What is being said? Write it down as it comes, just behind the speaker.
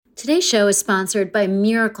Today's show is sponsored by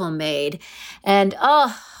Miracle Made. And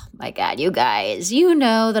oh my God, you guys, you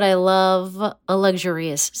know that I love a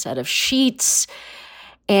luxurious set of sheets.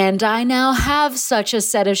 And I now have such a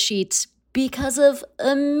set of sheets because of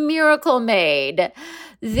a Miracle Made.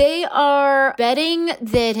 They are bedding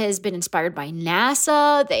that has been inspired by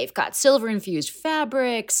NASA. They've got silver-infused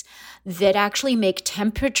fabrics that actually make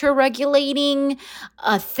temperature regulating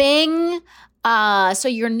a thing. So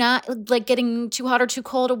you're not like getting too hot or too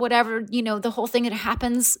cold or whatever, the whole thing that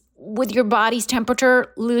happens with your body's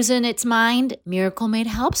temperature losing its mind. Miracle Made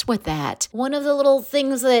helps with that. One of the little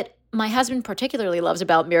things that my husband particularly loves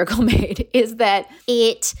about Miracle Made is that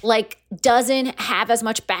it doesn't have as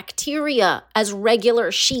much bacteria as regular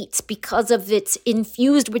sheets because of it's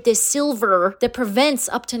infused with this silver that prevents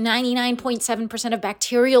up to 99.7% of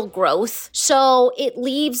bacterial growth. So it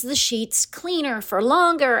leaves the sheets cleaner for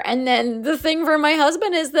longer. And then the thing for my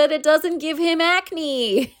husband is that it doesn't give him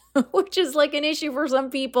acne, which is like an issue for some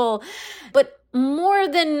people. But more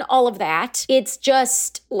than all of that, it's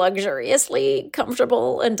just luxuriously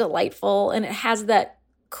comfortable and delightful, and it has that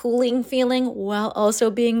cooling feeling while also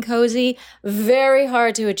being cozy. Very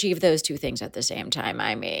hard to achieve those two things at the same time.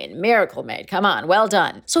 I mean, Miracle Made, come on, well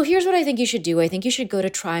done. So here's what I think you should do. I think you should go to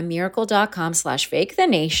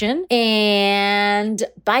trymiracle.com/fakethenation and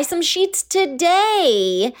buy some sheets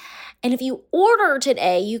today. And if you order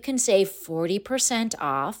today, you can save 40%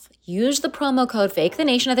 off. Use the promo code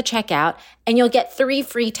FAKETHENATION at the checkout, and you'll get 3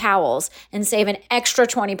 free towels and save an extra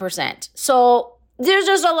 20%. So there's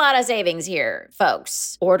just a lot of savings here,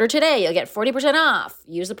 folks. Order today. You'll get 40% off.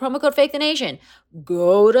 Use the promo code FAKETHENATION.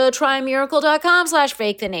 Go to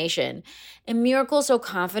trymiracle.com/FakeTheNation. And Miracle's so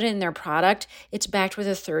confident in their product, it's backed with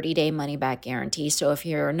a 30-day money-back guarantee. So if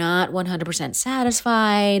you're not 100%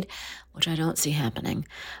 satisfied, which I don't see happening,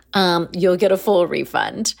 you'll get a full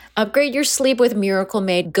refund. Upgrade your sleep with Miracle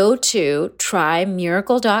Made. Go to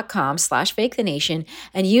trymiracle.com/FakeTheNation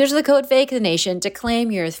and use the code FakeTheNation to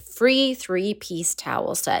claim your free 3-piece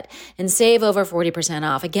towel set and save over 40%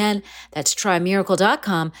 off. Again, that's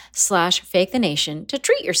trymiracle.com/FakeTheNation to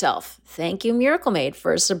treat yourself. Thank you, Miracle Made,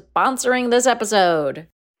 for sponsoring this episode.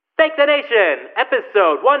 Fake the Nation,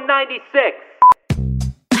 episode 196.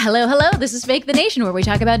 Hello. This is Fake the Nation, where we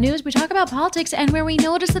talk about news, we talk about politics, and where we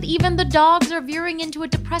notice that even the dogs are veering into a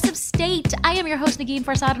depressive state. I am your host, Negin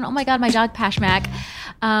Farsad, and oh my God, my dog Pashmak,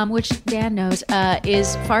 which Dan knows,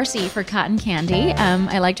 is Farsi for cotton candy.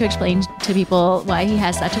 I like to explain to people why he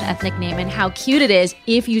has such an ethnic name and how cute it is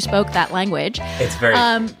if you spoke that language. It's very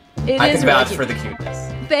I can vouch for the cuteness.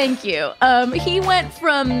 Thank you. He went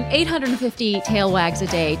from 850 tail wags a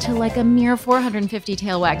day to like a mere 450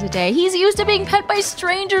 tail wags a day. He's used to being pet by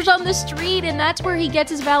strangers on the street, and that's where he gets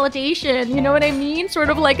his validation. You know what I mean? Sort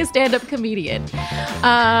of like a stand-up comedian.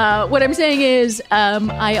 What I'm saying is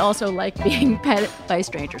I also like being pet by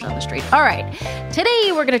strangers on the street. All right.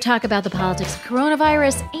 Today, we're going to talk about the politics of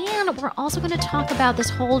coronavirus, and we're also going to talk about this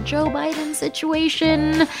whole Joe Biden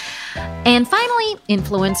situation. And finally,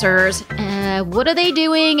 influencers. What are they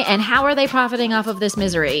doing? And how are they profiting off of this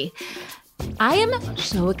misery? I am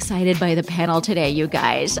so excited by the panel today, you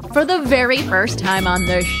guys, for the very first time on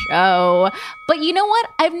the show. But you know what?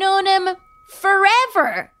 I've known him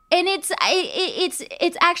forever. And it's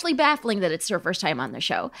actually baffling that it's their first time on the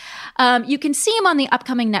show. You can see him on the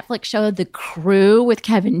upcoming Netflix show, The Crew with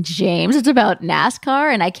Kevin James. It's about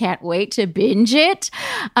NASCAR, and I can't wait to binge it.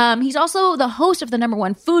 He's also the host of the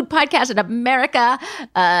 #1 food podcast in America.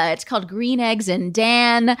 It's called Green Eggs and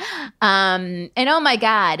Dan. And oh my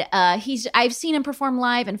God, I've seen him perform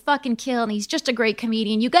live and fucking kill, and he's just a great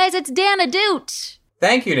comedian. You guys, it's Dan Ahdoot.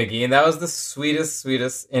 Thank you, Negin. That was the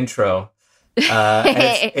sweetest intro. And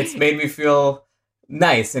it's made me feel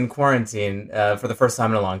nice in quarantine for the first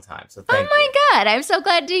time in a long time. So thank you. Oh my God, I'm so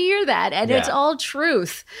glad to hear that. And It's all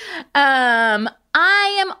truth.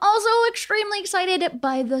 I am also extremely excited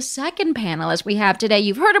by the second panelist we have today.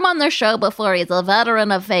 You've heard him on the show before. He's a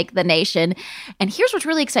veteran of Fake the Nation. And here's what's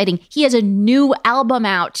really exciting. He has a new album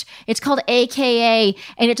out. It's called AKA,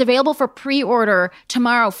 and it's available for pre-order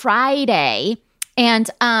tomorrow, Friday. And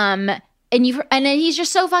he's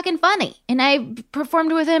just so fucking funny. And I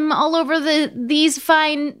performed with him all over this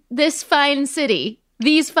fine city.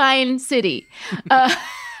 He is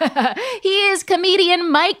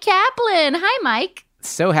comedian Mike Kaplan. Hi, Mike.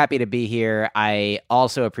 So happy to be here. I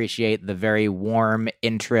also appreciate the very warm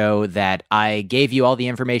intro that I gave you all the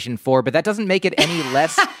information for, but that doesn't make it any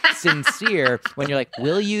less sincere when you're like,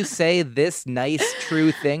 will you say this nice,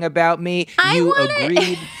 true thing about me? You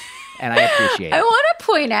agreed. And I appreciate it. I want to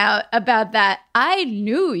point out about that. I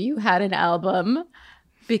knew you had an album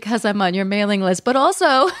Because I'm on your mailing list, but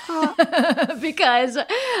also because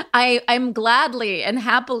I'm gladly and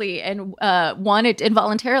happily and wanted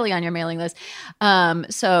involuntarily on your mailing list.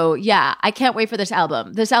 So yeah, I can't wait for this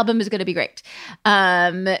album. This album is going to be great.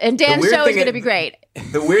 And Dan's show is going to be great.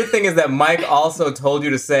 The weird thing is that Mike also told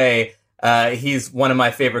you to say he's one of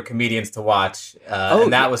my favorite comedians to watch,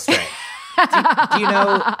 and that was strange. Do you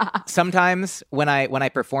know, sometimes when I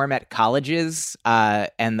perform at colleges,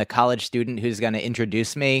 and the college student who's going to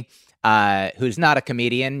introduce me, who's not a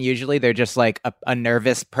comedian, usually they're just like a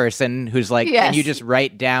nervous person who's like, yes. Can you just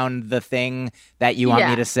write down the thing that you want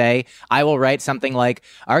me to say? I will write something like,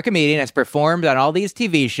 our comedian has performed on all these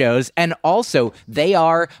TV shows, and also they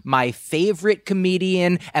are my favorite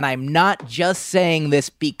comedian, and I'm not just saying this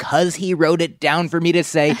because he wrote it down for me to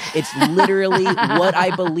say. It's literally what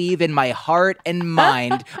I believe in my heart and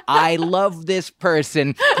mind. I love this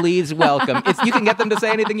person. Please welcome. You can get them to say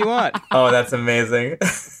anything you want. Oh, that's amazing.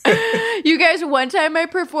 You guys, one time I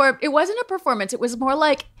performed, it wasn't a performance, it was more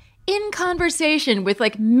like in conversation with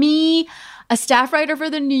like me, a staff writer for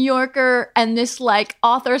the New Yorker, and this like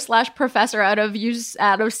author / professor out of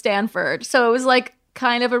Stanford. So it was like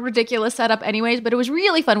kind of a ridiculous setup anyways, but it was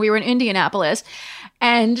really fun. We were in Indianapolis,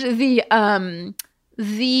 and the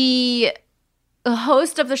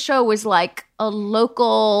host of the show was like a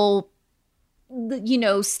local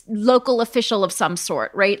official of some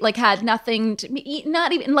sort, right? Like had nothing to,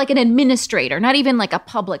 not even like an administrator, not even like a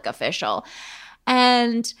public official.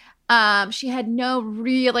 And she had no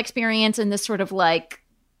real experience in this sort of like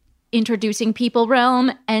introducing people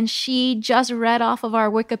realm. And she just read off of our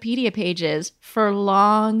Wikipedia pages for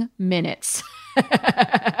long minutes.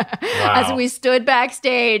 Wow. As we stood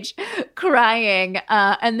backstage crying,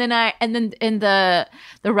 and then the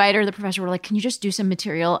writer, the professor were like, "Can you just do some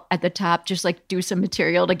material at the top? Just like do some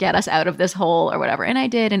material to get us out of this hole or whatever." And I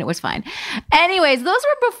did, and it was fine. Anyways, those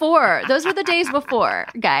were the days before,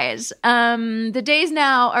 guys. The days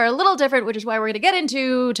now are a little different, which is why we're going to get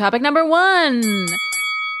into topic number 1.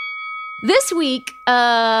 This week,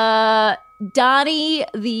 Donnie,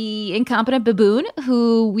 the incompetent baboon,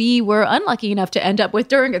 who we were unlucky enough to end up with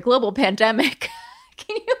during a global pandemic.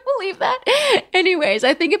 Can you believe that? Anyways,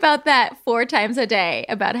 I think about that 4 times a day,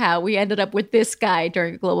 about how we ended up with this guy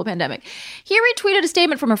during a global pandemic. He retweeted a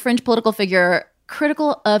statement from a fringe political figure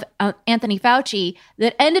critical of Anthony Fauci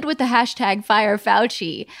that ended with the hashtag Fire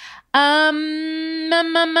Fauci. I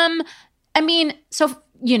mean, so,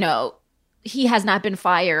 he has not been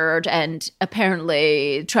fired, and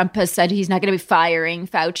apparently Trump has said he's not going to be firing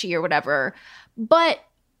Fauci or whatever. But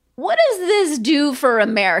what does this do for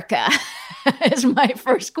America? Is my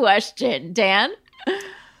first question. Dan?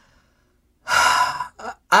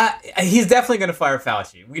 He's definitely going to fire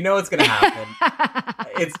Fauci. We know it's going to happen.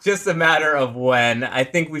 It's just a matter of when. I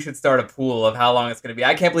think we should start a pool of how long it's going to be.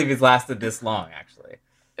 I can't believe he's lasted this long, actually.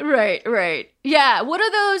 Right. Yeah. What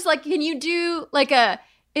are those, like, can you do like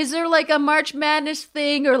is there like a March Madness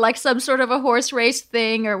thing or like some sort of a horse race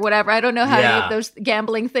thing or whatever? I don't know how any of those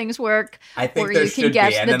gambling things work. I think where there you should can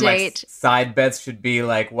guess be. And the then date. like side bets should be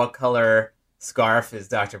like, what color scarf is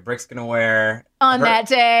Dr. Brick's going to wear on that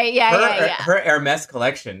day? Yeah. Her Hermes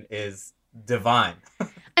collection is divine.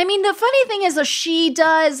 I mean, the funny thing is,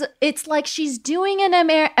 it's like she's doing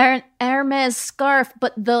an Hermes scarf,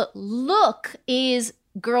 but the look is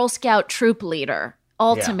Girl Scout troop leader.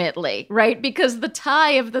 Ultimately, right? Because the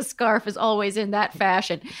tie of the scarf is always in that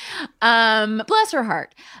fashion. Bless her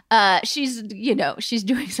heart. She's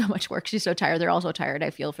doing so much work. She's so tired. They're all so tired. I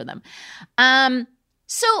feel for them.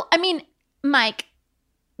 So, I mean, Mike,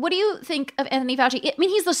 what do you think of Anthony Fauci? I mean,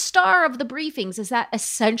 he's the star of the briefings. Is that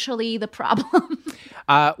essentially the problem?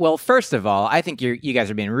 Well, first of all, I think you guys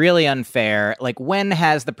are being really unfair. Like, when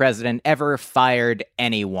has the president ever fired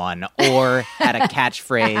anyone or had a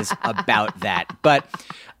catchphrase about that? But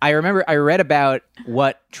I remember I read about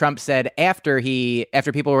what Trump said after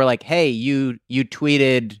people were like, "Hey, you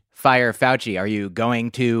tweeted fire Fauci. Are you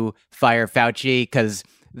going to fire Fauci?" Because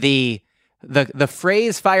the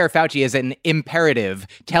phrase fire Fauci is an imperative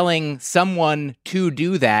telling someone to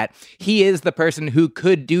do that. He is the person who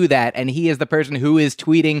could do that, and he is the person who is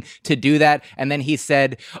tweeting to do that. And then he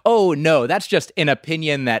said, "Oh no, that's just an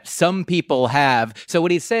opinion that some people have." So what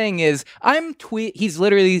he's saying is, he's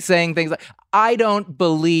literally saying things like, I don't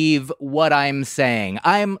believe what I'm saying.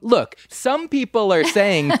 Look, some people are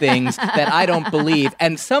saying things that I don't believe,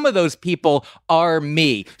 and some of those people are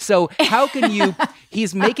me. So how can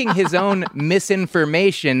he's making his own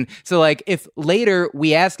misinformation. So like, if later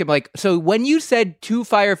we ask him like, so when you said to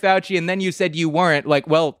fire Fauci and then you said you weren't, like,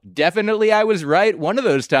 well, definitely I was right one of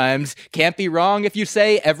those times. Can't be wrong if you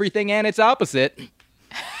say everything and its opposite.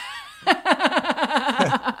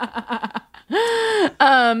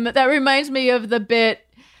 That reminds me of the bit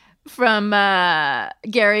from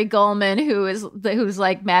Gary Goldman, who's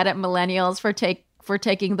like mad at millennials for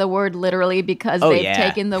taking the word literally because they've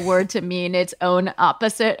taken the word to mean its own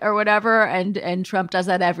opposite or whatever, and Trump does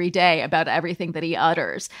that every day about everything that he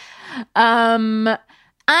utters. I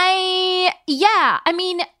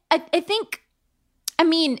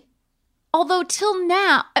mean, although till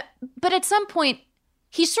now, but at some point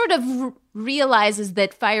he sort of realizes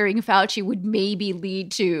that firing Fauci would maybe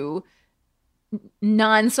lead to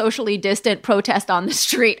non-socially distant protest on the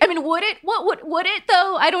street. I mean, would it? Would it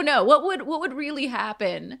though? I don't know. What would really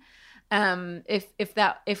happen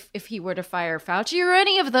if he were to fire Fauci or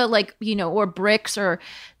any of the or Bricks or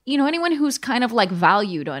anyone who's kind of like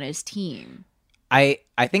valued on his team? I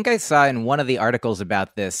think I saw in one of the articles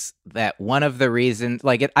about this that one of the reasons,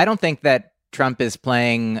 I don't think that Trump is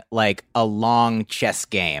playing like a long chess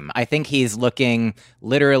game. I think he's looking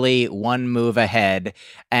literally one move ahead.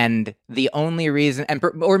 And the only reason,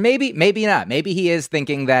 or maybe not, maybe he is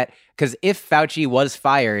thinking that because if Fauci was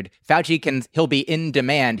fired, he'll be in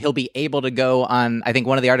demand. He'll be able to go on, I think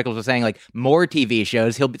one of the articles was saying like more TV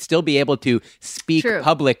shows. He'll still be able to speak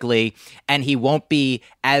publicly, and he won't be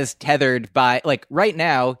as tethered by, like right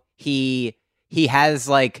now, he has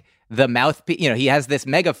like the mouthpiece, he has this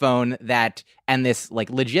megaphone and this like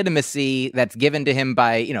legitimacy that's given to him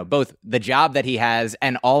by, both the job that he has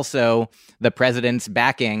and also the president's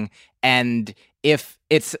backing. And if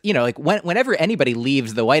it's, whenever anybody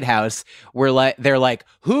leaves the White House, they're like,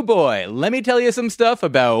 "Hoo boy, let me tell you some stuff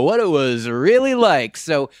about what it was really like."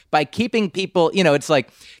 So by keeping people, it's like,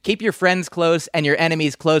 keep your friends close and your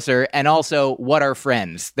enemies closer. And also, what are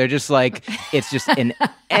friends? They're just like, it's just an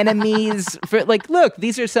enemies for look,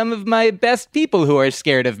 these are some of my best people who are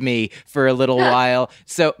scared of me for a little while.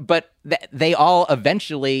 So, but they all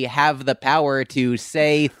eventually have the power to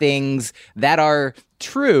say things that are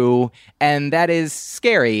true, and that is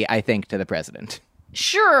scary, I think, to the president.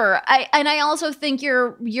 Sure. I also think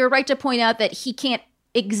you're right to point out that he can't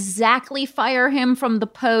exactly fire him from the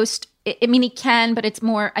post. I mean, he can, but it's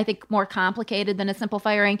more complicated than a simple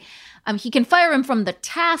firing. He can fire him from the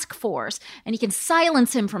task force, and he can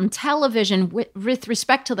silence him from television with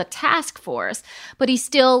respect to the task force. But he's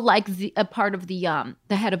still like a part of the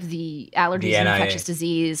head of the allergies and infectious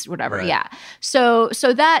disease, whatever. Right. Yeah. So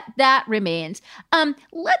that remains.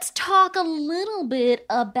 Let's talk a little bit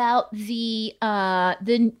about the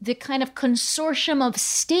kind of consortium of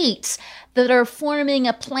states that are forming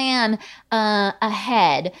a plan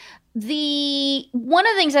ahead. One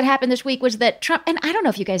of the things that happened this week was that Trump, and I don't know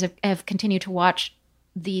if you guys have continued to watch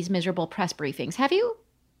these miserable press briefings. Have you?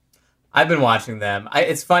 I've been watching them.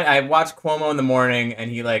 It's funny. I watch Cuomo in the morning, and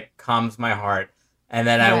he like calms my heart, and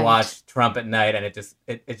then I watch Trump at night, and it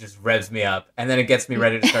just revs me up, and then it gets me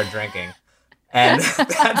ready to start drinking. And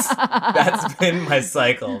that's been my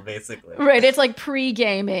cycle, basically. Right. It's like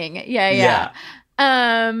pre-gaming. Yeah.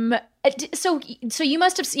 So you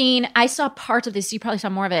must have seen, I saw parts of this, you probably saw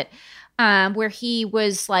more of it, where he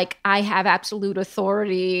was like, I have absolute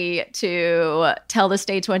authority to tell the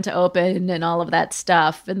states when to open and all of that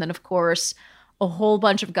stuff. And then, of course, a whole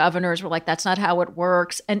bunch of governors were like, that's not how it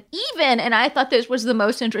works. And I thought this was the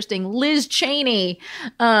most interesting, Liz Cheney,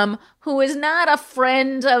 who is not a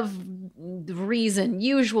friend of reason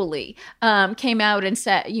usually, came out and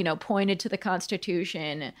said, pointed to the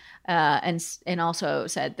Constitution and also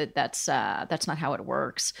said that that's not how it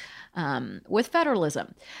works with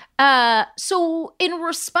federalism. So in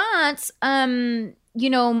response,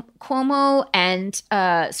 Cuomo and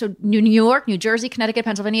so New York, New Jersey, Connecticut,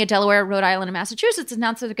 Pennsylvania, Delaware, Rhode Island, and Massachusetts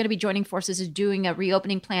announced that they're going to be joining forces as doing a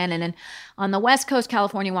reopening plan. And then on the West Coast,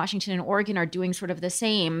 California, Washington, and Oregon are doing sort of the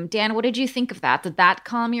same. Dan, what did you think of that? Did that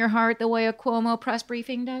calm your heart the way a Cuomo press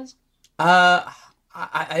briefing does?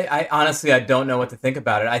 I honestly, I don't know what to think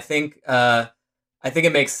about it. I think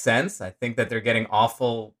it makes sense. I think that they're getting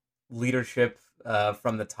awful leadership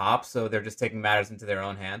from the top, so they're just taking matters into their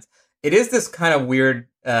own hands. It is this kind of weird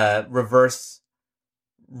reverse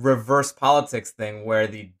politics thing where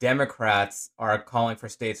the Democrats are calling for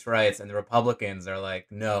states' rights and the Republicans are like,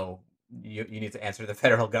 no, you need to answer the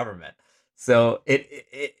federal government. So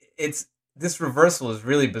it's this reversal is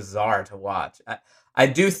really bizarre to watch. I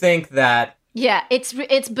do think that. Yeah, it's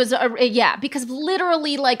bizarre. Yeah, because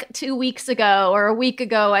literally like 2 weeks ago or a week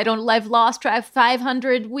ago, I've lost track,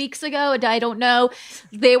 500 weeks ago, I don't know.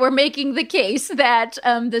 They were making the case that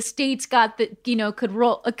the states could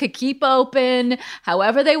keep open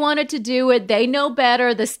however they wanted to do it. They know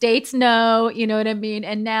better. The states know, you know what I mean?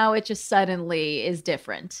 And now it just suddenly is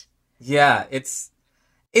different. Yeah, it's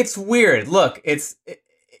weird. Look,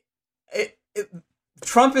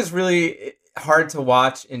 Trump is really. hard to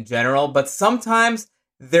watch in general, but sometimes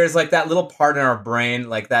there's like that little part in our brain,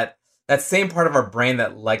 like that same part of our brain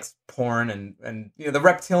that likes porn and the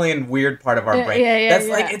reptilian weird part of our brain. That's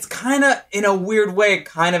like, it's kind of, in a weird way,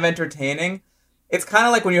 kind of entertaining. It's kind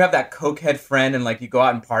of like when you have that cokehead friend and like you go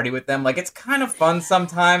out and party with them. Like, it's kind of fun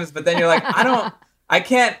sometimes, but then you're like, I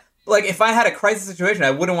can't, like, if I had a crisis situation,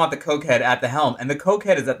 I wouldn't want the cokehead at the helm, and the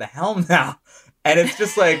cokehead is at the helm now. And it's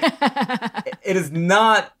just like, it is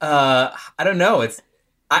not, I don't know.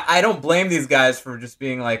 I don't blame these guys for just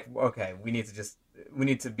being like, okay, we need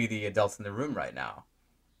to be the adults in the room right now.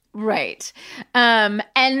 Right. And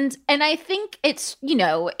I think it's,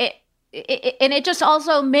 and it just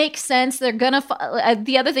also makes sense. They're gonna.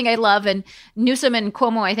 The other thing I love, and Newsom and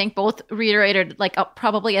Cuomo, I think, both reiterated like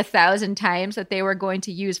probably 1,000 times that they were going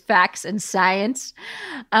to use facts and science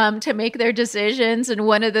to make their decisions. And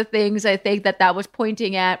one of the things I think that was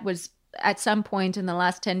pointing at was, at some point in the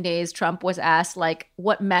last 10 days, Trump was asked, like,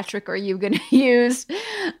 what metric are you going to use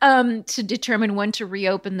to determine when to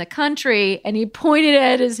reopen the country? And he pointed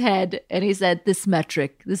at his head and he said, this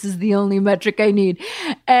metric, this is the only metric I need.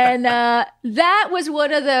 And that was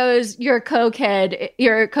one of those, your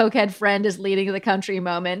cokehead friend is leading the country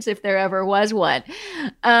moments, if there ever was one.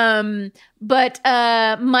 But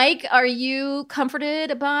Mike, are you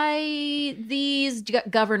comforted by these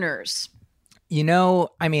governors?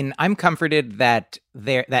 I mean, I'm comforted that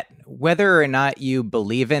whether or not you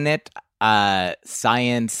believe in it,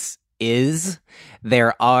 science is.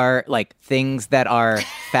 There are like things that are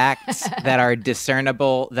facts that are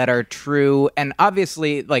discernible, that are true, and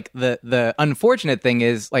obviously, like the unfortunate thing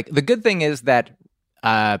is, like, the good thing is that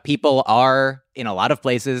people are in a lot of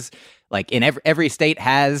places. Like, in every state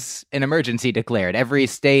has an emergency declared. Every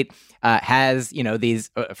state has, these,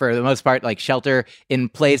 for the most part, like shelter in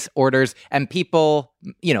place orders, and people,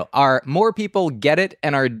 more people get it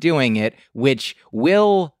and are doing it, which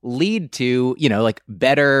will lead to, like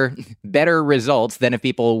better results than if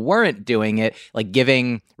people weren't doing it, like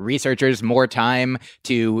giving researchers more time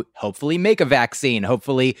to hopefully make a vaccine,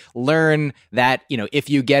 hopefully learn that, if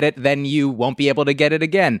you get it, then you won't be able to get it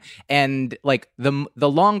again. And like the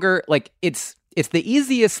longer, like it's the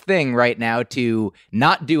easiest thing right now to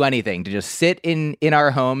not do anything, to just sit in our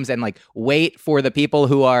homes and like wait for the people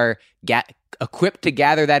who are equipped to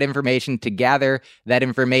gather that information,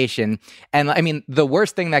 And I mean, the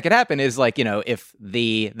worst thing that could happen is like, if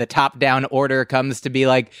the top down order comes to be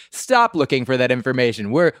like, stop looking for that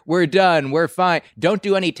information. We're done. We're fine. Don't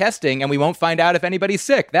do any testing and we won't find out if anybody's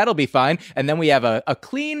sick. That'll be fine. And then we have a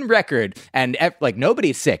clean record and like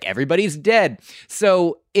nobody's sick. Everybody's dead.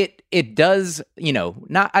 So it does,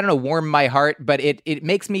 not, I don't know, warm my heart, but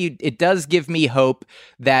it does give me hope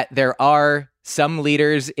that there are some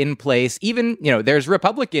leaders in place. Even, there's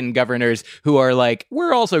Republican governors who are like,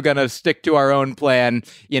 we're also going to stick to our own plan,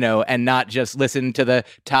 and not just listen to the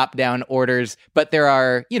top down orders. But there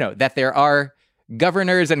are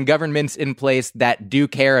governors and governments in place that do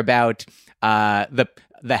care about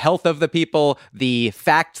the health of the people, the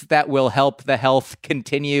facts that will help the health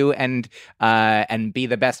continue and be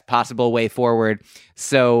the best possible way forward.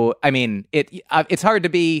 So, I mean, it's hard to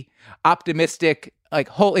be optimistic. Like,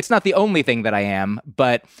 it's not the only thing that I am,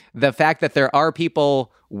 but the fact that there are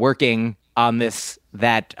people working on this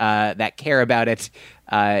that care about it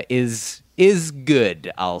is good,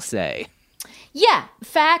 I'll say. Yeah,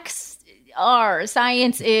 facts are,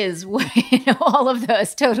 science is, all of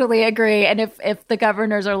those, totally agree. And if the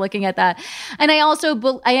governors are looking at that, and I'm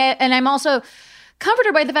also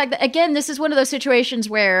comforted by the fact that, again, this is one of those situations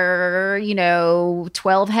where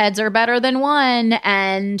 12 heads are better than one,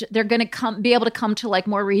 and they're going to be able to come to like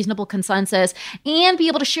more reasonable consensus and be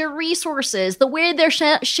able to share resources the way they're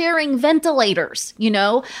sharing ventilators.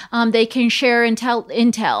 They can share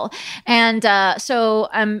intel, and so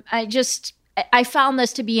I found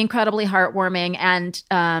this to be incredibly heartwarming, and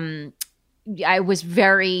I was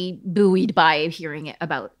very buoyed by hearing it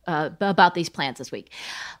about these plans this week.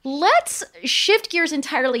 Let's shift gears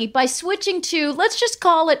entirely by switching to, let's just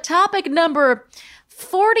call it topic number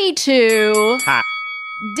 42. Ha.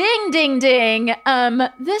 Ding, ding, ding.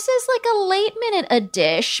 This is like a late minute a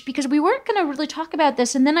dish because we weren't going to really talk about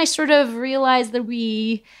this, and then I sort of realized that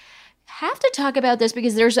we have to talk about this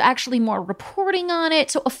because there's actually more reporting on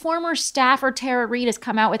it. So a former staffer, Tara Reid, has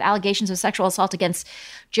come out with allegations of sexual assault against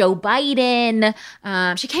Joe Biden.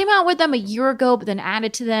 She came out with them a year ago, but then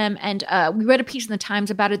added to them. And we read a piece in the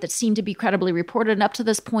Times about it that seemed to be credibly reported. And up to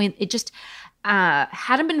this point, it just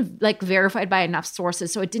hadn't been like verified by enough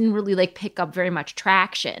sources. So it didn't really like pick up very much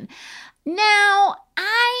traction. Now,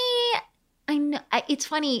 I know it's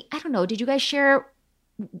funny. I don't know. Did you guys share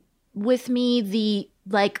with me the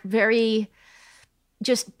like very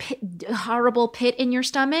just horrible pit in your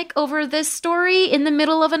stomach over this story in the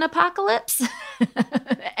middle of an apocalypse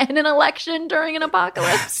and an election during an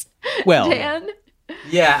apocalypse? Well, Dan?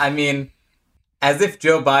 Yeah, I mean, as if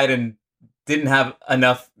Joe Biden didn't have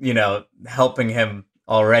enough, helping him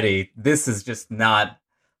already. This is just not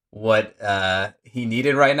what he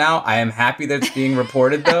needed right now. I am happy that it's being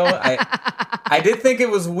reported, though. I did think it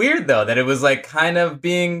was weird, though, that it was like kind of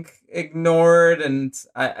being ignored, and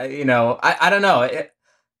I don't know.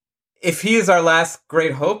 If he is our last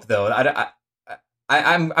great hope, though,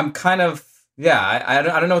 I'm kind of I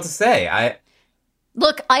don't know what to say.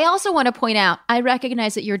 Look, I also want to point out, I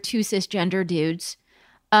recognize that you're two cisgender dudes,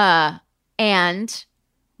 and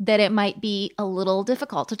that it might be a little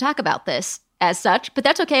difficult to talk about this as such, but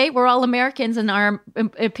that's okay. We're all Americans and our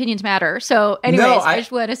opinions matter. So anyways, I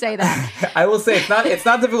just want to say that. I will say it's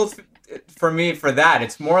not difficult for me for that.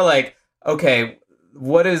 It's more like, okay,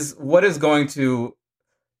 what is going to,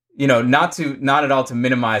 not at all to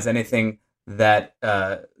minimize anything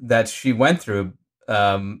that she went through.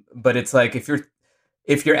 But it's like, if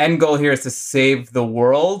your end goal here is to save the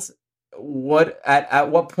world, at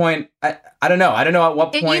what point? I don't know. I don't know at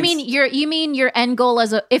what point. You mean your end goal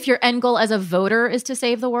if your end goal as a voter is to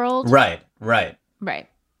save the world? Right.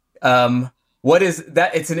 What is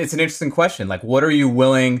that? It's an interesting question. Like, what are you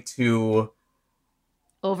willing to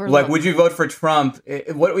overlook? Like, would you vote for Trump?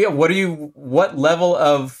 What level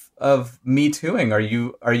of Me Tooing are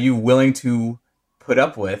you willing to put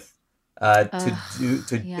up with?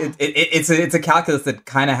 It's a calculus that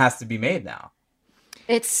kind of has to be made now.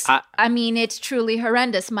 It's truly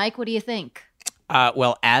horrendous. Mike, what do you think?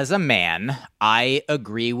 Well, as a man, I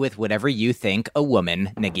agree with whatever you think a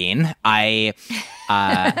woman, Negin. I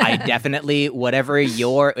definitely, whatever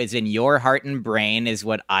is in your heart and brain is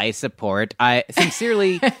what I support. I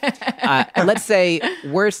sincerely, let's say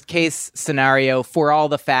worst case scenario, for all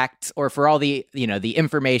the facts or for all the, the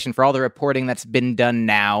information, for all the reporting that's been done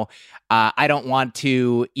now, I don't want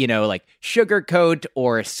to, sugarcoat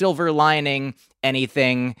or silver lining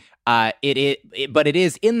anything. But it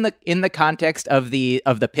is in the context of the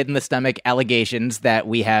pit in the stomach allegations that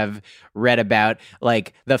we have read about,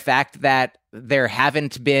 like the fact that there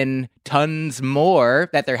haven't been tons more,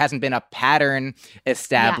 that there hasn't been a pattern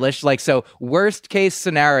established. Like, so worst case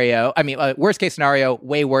scenario,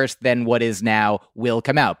 way worse than what is now will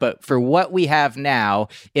come out. But for what we have now,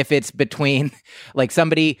 if it's between like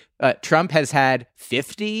somebody, Trump has had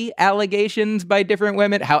 50 allegations by different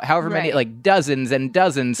women, however many, like dozens and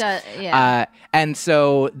dozens. And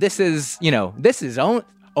so this is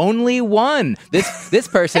only one. This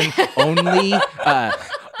person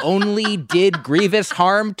only did grievous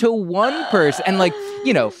harm to one person. And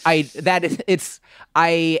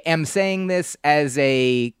I am saying this as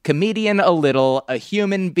a comedian a little, a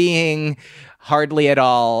human being hardly at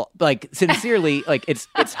all. Like, sincerely, like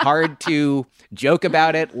it's hard to joke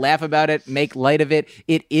about it, laugh about it, make light of it.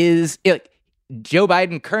 Joe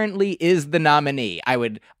Biden currently is the nominee. I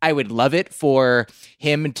would love it for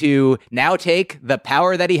him to now take the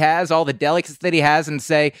power that he has, all the delegates that he has, and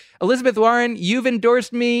say, Elizabeth Warren, you've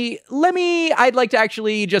endorsed me. I'd like to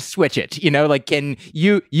actually just switch it. Can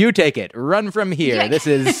you take it? Run from here. Yeah. This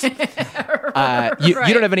is, you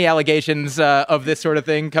don't have any allegations of this sort of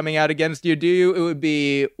thing coming out against you, do you? It would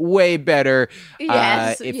be way better.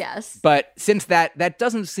 Yes. But since that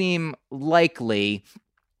doesn't seem likely,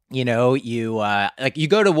 you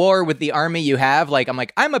go to war with the army you have.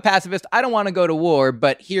 I'm a pacifist. I don't want to go to war,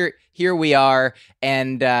 but here we are,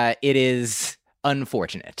 and it is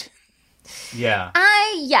unfortunate. Yeah.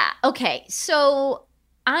 Okay. So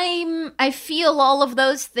I feel all of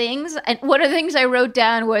those things, and one of the things I wrote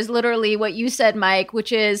down was literally what you said, Mike,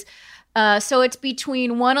 which is, so it's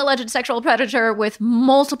between one alleged sexual predator with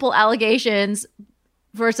multiple allegations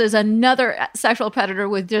versus another sexual predator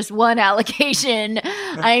with just one allegation.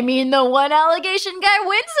 I mean, the one allegation guy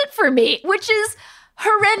wins it for me, which is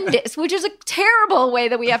horrendous, which is a terrible way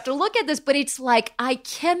that we have to look at this. But it's like, I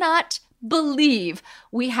cannot believe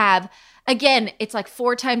we have, again, it's like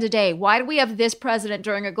 4 times a day. Why do we have this president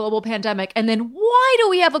during a global pandemic? And then why do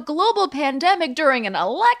we have a global pandemic during an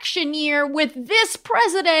election year with this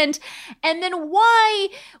president? And then why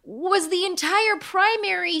was the entire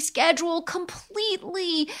primary schedule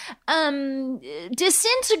completely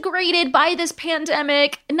disintegrated by this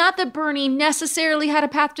pandemic? Not that Bernie necessarily had a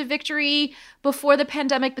path to victory before the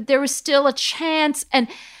pandemic, but there was still a chance. And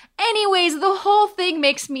anyways, the whole thing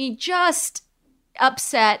makes me just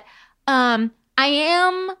upset. I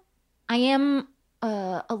am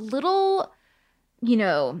a little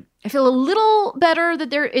I feel a little better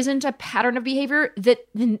that there isn't a pattern of behavior, that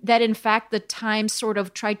in fact the Times sort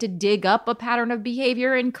of tried to dig up a pattern of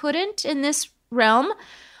behavior and couldn't in this realm.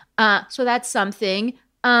 So that's something.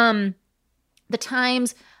 The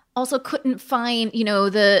Times also couldn't find,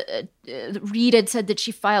 the Reed had said that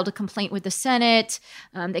she filed a complaint with the Senate.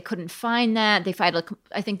 They couldn't find that.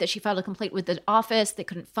 I think that she filed a complaint with the office. They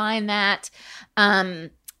couldn't find that.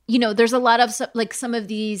 There's a lot of some of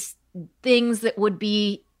these things that would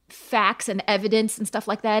be facts and evidence and stuff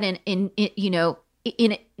like that, in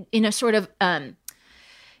a sort of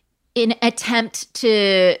in attempt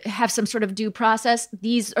to have some sort of due process.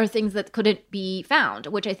 These are things that couldn't be found,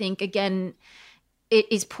 which I think again it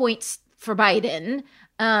is points for Biden.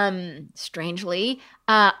 Strangely,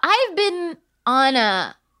 I've been on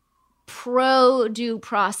a pro due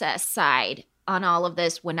process side on all of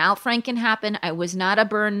this. When Al Franken happened, I was not a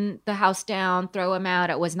burn the house down, throw him out.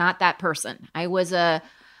 I was not that person. I was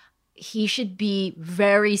he should be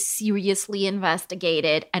very seriously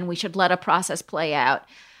investigated, and we should let a process play out.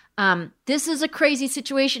 This is a crazy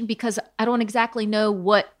situation because I don't exactly know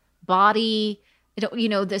what body,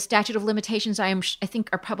 the statute of limitations I think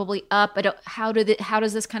are probably up. How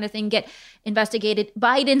does this kind of thing get investigated?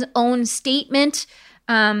 Biden's own statement,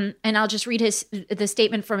 and I'll just read the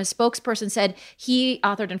statement from his spokesperson, said he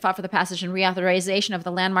authored and fought for the passage and reauthorization of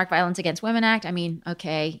the landmark Violence Against Women Act. I mean,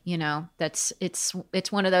 okay, it's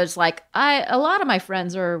one of those like a lot of my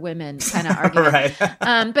friends are women kind of argument.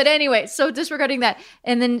 Right. But anyway, so disregarding that,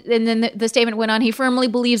 and then the statement went on. He firmly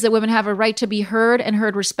believes that women have a right to be heard and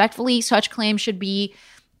heard respectfully. Such claims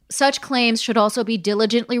should also be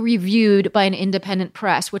diligently reviewed by an independent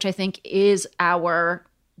press, which I think is our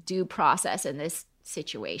due process in this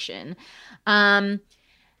situation. And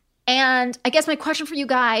I guess my question for you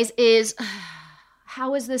guys is,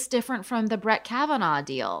 how is this different from the Brett Kavanaugh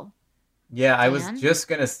deal? Yeah, I was just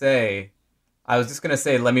going to say,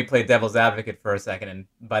 let me play devil's advocate for a second. And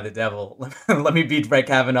by the devil, let me be Brett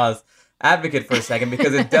Kavanaugh's advocate for a second,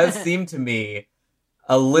 because it does seem to me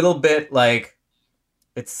a little bit like,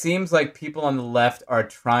 it seems like people on the left are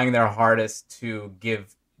trying their hardest to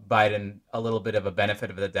give Biden a little bit of a benefit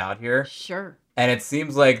of the doubt here. Sure. And it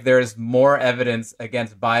seems like there's more evidence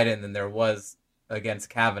against Biden than there was against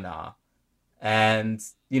Kavanaugh. And,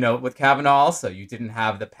 with Kavanaugh also, you didn't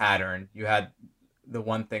have the pattern. You had the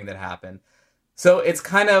one thing that happened. So it's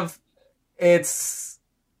kind of, I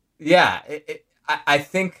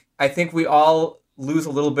think we all lose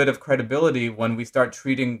a little bit of credibility when we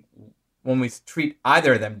treat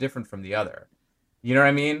either of them different from the other. You know what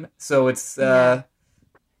I mean? So it's a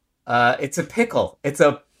pickle. It's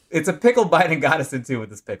a pickle Biden got us into with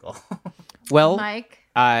this pickle. Well, Mike,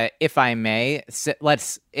 if I may,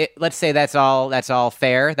 let's say that's all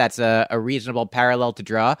fair. That's a reasonable parallel to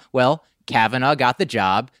draw. Well, Kavanaugh got the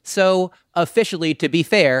job, so officially, to be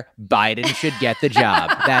fair, Biden should get the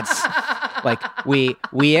job. That's like we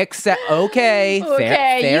accept. Okay,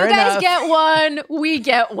 fair you guys enough. get one, we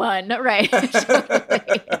get one, right?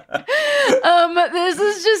 Totally. This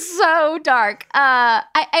is just so dark.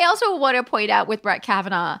 I also want to point out with Brett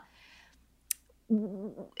Kavanaugh,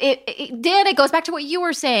 Dan, it goes back to what you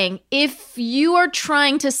were saying. If you are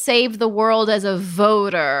trying to save the world as a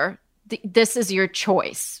voter, this is your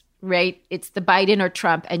choice, right? It's the Biden or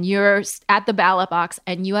Trump, and you're at the ballot box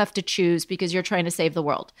and you have to choose because you're trying to save the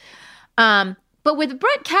world. But with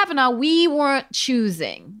Brett Kavanaugh, we weren't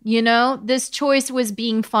choosing, this choice was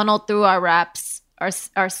being funneled through our reps,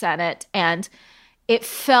 our Senate, and it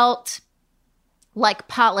felt like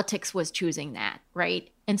politics was choosing that, right?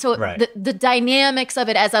 And so right. the dynamics of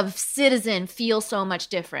it as a citizen feel so much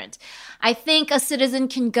different. I think a citizen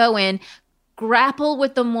can go in, grapple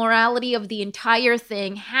with the morality of the entire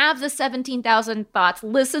thing, have the 17,000 thoughts,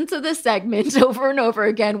 listen to this segment over and over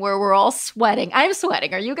again where we're all sweating. I'm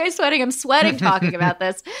sweating. Are you guys sweating? I'm sweating talking about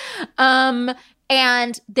this. And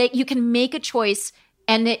that you can make a choice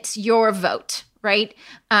and it's your vote, right?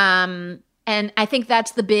 And I think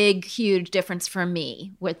that's the big, huge difference for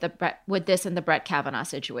me with this and the Brett Kavanaugh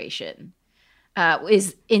situation.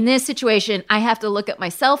 Is in this situation, I have to look at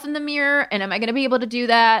myself in the mirror, and am I going to be able to do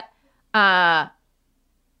that?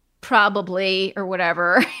 Probably, or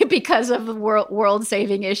whatever, because of the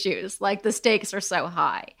world-saving issues. Like, the stakes are so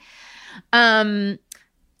high. So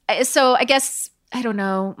I guess, I don't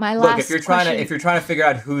know. Look, if you're trying to figure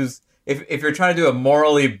out if you're trying to do a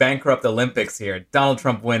morally bankrupt Olympics here, Donald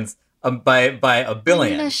Trump wins by a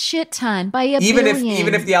billion. A shit ton, by a billion.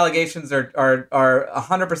 Even if the allegations are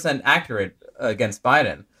 100% accurate against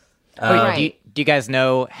Biden. Wait, Do you guys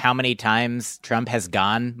know how many times Trump has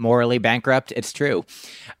gone morally bankrupt? It's true.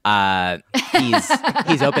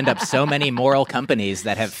 He's opened up so many moral companies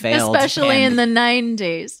that have failed, especially in the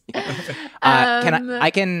 90s.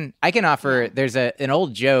 I can offer. There's an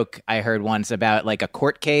old joke I heard once about like a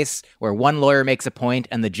court case where one lawyer makes a point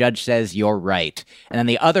and the judge says you're right, and then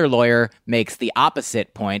the other lawyer makes the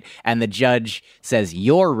opposite point and the judge says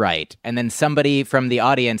you're right, and then somebody from the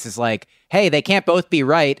audience is like, hey, they can't both be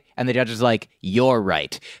right. And the judge is like, you're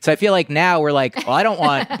right. So I feel like now we're like, well, I don't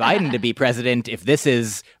want Biden to be president if this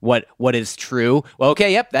is what is true. Well,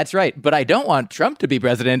 okay, yep, that's right. But I don't want Trump to be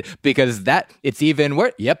president because it's even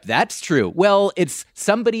worse. Yep, that's true. Well, it's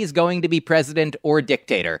somebody's going to be president or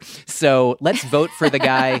dictator. So let's vote for the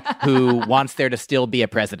guy who wants there to still be a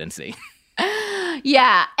presidency.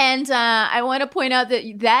 Yeah. And I want to point out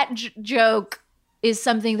that joke is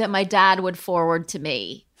something that my dad would forward to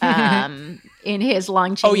me. In his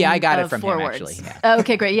long chain. Oh yeah, I got it from forwards. him actually. Yeah.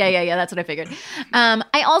 Okay, great. Yeah. That's what I figured.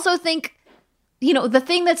 I also think, the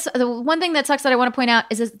one thing that sucks that I want to point out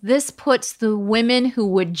is this puts the women who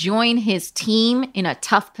would join his team in a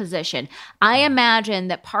tough position. I imagine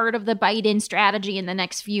that part of the Biden strategy in the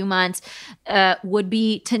next few months would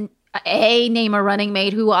be to name a running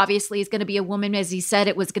mate who obviously is going to be a woman, as he said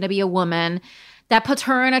it was going to be a woman. That puts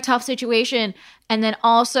her in a tough situation. And then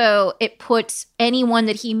also it puts anyone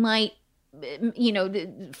that he might,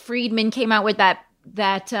 Friedman came out with that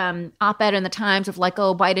op-ed in the Times of like,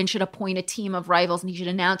 oh, Biden should appoint a team of rivals and he should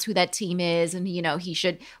announce who that team is. And,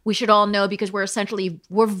 we should all know because we're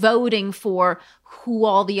voting for who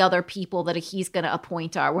all the other people that he's going to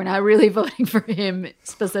appoint are. We're not really voting for him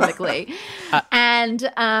specifically.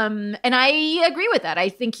 And I agree with that. I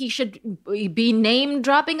think he should be name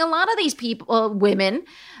dropping a lot of these people, women,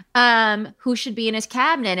 who should be in his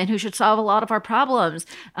cabinet and who should solve a lot of our problems.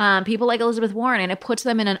 People like Elizabeth Warren, and it puts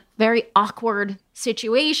them in a very awkward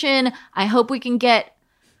situation. I hope we can get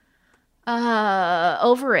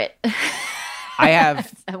over it.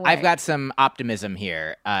 I've got some optimism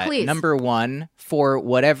here. Please. Number one, for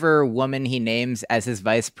whatever woman he names as his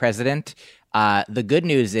vice president, the good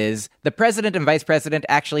news is the president and vice president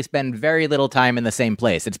actually spend very little time in the same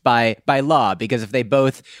place. It's by law, because if they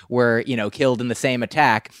both were, killed in the same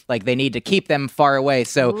attack, like they need to keep them far away.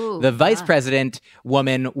 So the vice president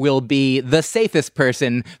woman will be the safest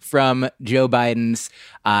person from Joe Biden's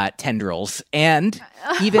tendrils. And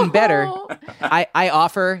even better, I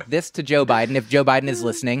offer this to Joe Biden. If Joe Biden is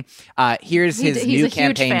listening, here's his new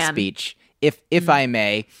campaign speech. If I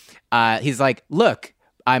may, he's like, look,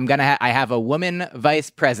 I have a woman vice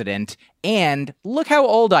president, and look how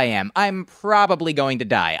old I am. I'm probably going to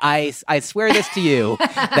die. I swear this to you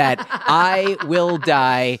that I will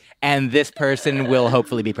die, and this person will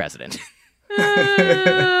hopefully be president.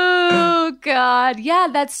 Oh, God. Yeah,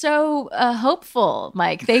 that's so hopeful,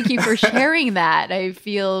 Mike. Thank you for sharing that. I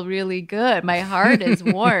feel really good. My heart is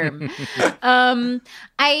warm.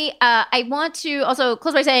 I want to also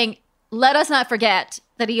close by saying, let us not forget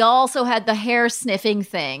that he also had the hair sniffing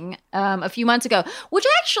thing a few months ago, which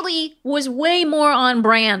actually was way more on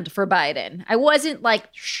brand for Biden. I wasn't like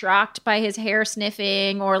shocked by his hair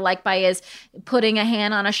sniffing or like by his putting a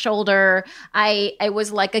hand on a shoulder. I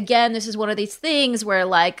was like, again, this is one of these things where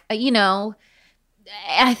like,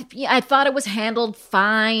 I thought it was handled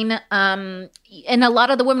fine. And a lot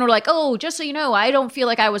of the women were like, oh, just so you know, I don't feel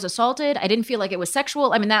like I was assaulted. I didn't feel like it was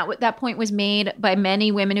sexual. I mean, that point was made by many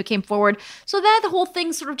women who came forward. So that the whole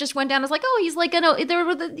thing sort of just went down as like, oh, he's like,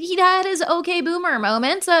 he had his okay boomer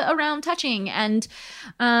moments around touching. And,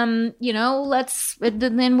 then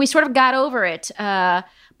we sort of got over it. But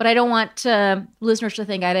I don't want listeners to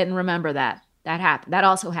think I didn't remember that. That happened. That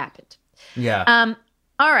also happened. Yeah.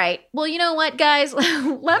 All right. Well, you know what, guys?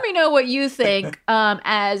 Let me know what you think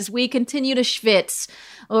as we continue to schwitz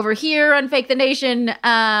over here on Fake the Nation. Hit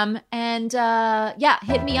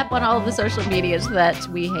me up on all of the social medias that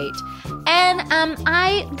we hate. And I'm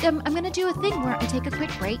going to do a thing where I take a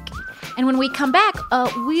quick break. And when we come back,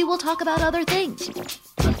 we will talk about other things.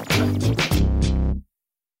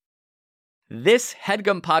 This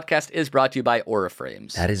HeadGum podcast is brought to you by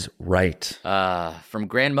Auriframes. That is right. From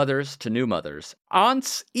grandmothers to new mothers,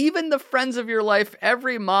 aunts, even the friends of your life,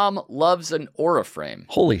 every mom loves an Auriframe.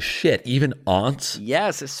 Holy shit, even aunts?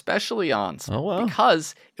 Yes, especially aunts. Oh, wow.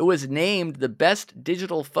 Because it was named the best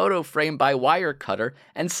digital photo frame by Wirecutter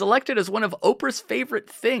and selected as one of Oprah's favorite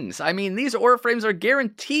things. I mean, these Auriframes are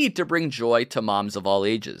guaranteed to bring joy to moms of all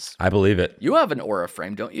ages. I believe it. You have an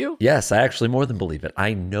Auriframe, don't you? Yes, I actually more than believe it.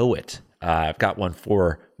 I know it. I've got one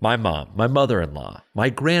for my mom, my mother-in-law,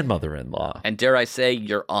 my grandmother-in-law. And dare I say,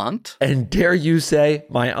 your aunt? And dare you say,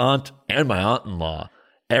 my aunt and my aunt-in-law.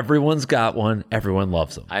 Everyone's got one. Everyone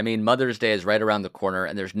loves them. I mean, Mother's Day is right around the corner,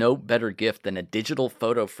 and there's no better gift than a digital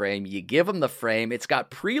photo frame. You give them the frame. It's got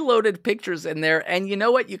preloaded pictures in there, and you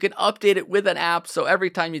know what? You can update it with an app, so every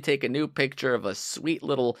time you take a new picture of a sweet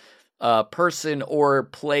little person or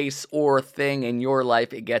place or thing in your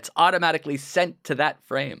life, it gets automatically sent to that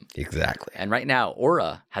frame. Exactly. And right now,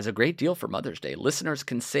 Aura has a great deal for Mother's Day. Listeners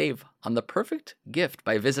can save on the perfect gift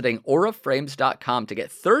by visiting auraframes.com to get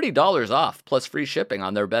 $30 off plus free shipping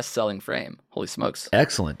on their best-selling frame. Holy smokes.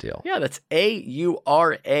 Excellent deal. Yeah, that's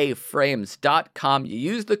auraframes.com. You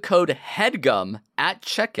use the code HEADGUM at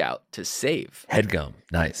checkout to save. Headgum.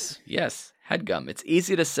 Nice. Yes, HEADGUM. It's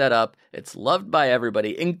easy to set up. It's loved by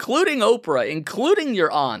everybody, including Oprah, including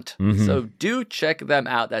your aunt. So do check them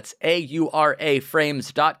out. That's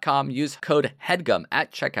auraframes.com. Use code HEADGUM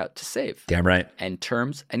at checkout to save. Damn right. And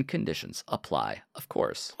terms and conditions apply, of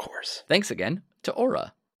course. Of course. Thanks again to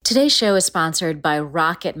Aura. Today's show is sponsored by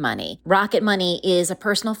Rocket Money. Rocket Money is a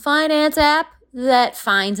personal finance app that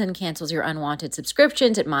finds and cancels your unwanted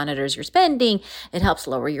subscriptions. It monitors your spending. It helps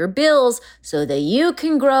lower your bills so that you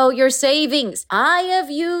can grow your savings. I have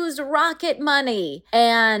used Rocket Money.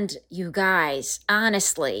 And you guys,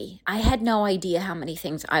 honestly, I had no idea how many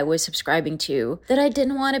things I was subscribing to that I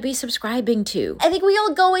didn't want to be subscribing to. I think we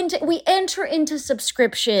enter into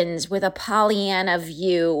subscriptions with a Pollyanna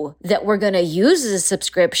view that we're going to use a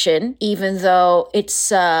subscription, even though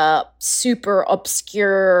it's super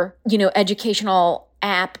obscure, educational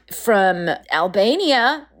app from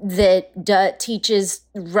Albania that teaches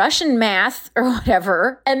Russian math or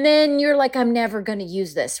whatever. And then you're like, I'm never going to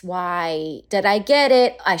use this. Why did I get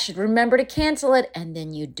it? I should remember to cancel it. And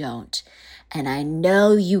then you don't. And I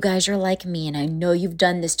know you guys are like me, and I know you've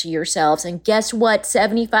done this to yourselves. And guess what?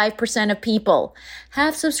 75% of people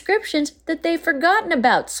have subscriptions that they've forgotten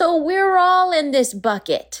about. So we're all in this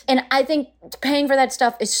bucket. And I think paying for that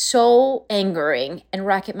stuff is so angering, and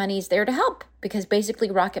Rocket Money is there to help. Because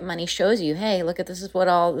basically Rocket Money shows you, hey, look at this is what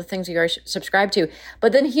all the things you are subscribed to.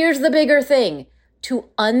 But then here's the bigger thing. To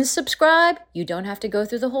unsubscribe, you don't have to go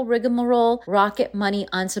through the whole rigmarole. Rocket Money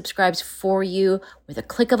unsubscribes for you with a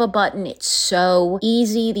click of a button. It's so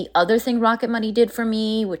easy. The other thing Rocket Money did for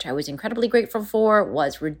me, which I was incredibly grateful for,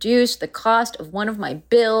 was reduce the cost of one of my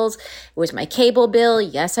bills. It was my cable bill.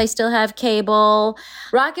 Yes, I still have cable.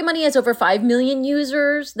 Rocket Money has over 5 million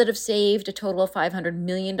users that have saved a total of $500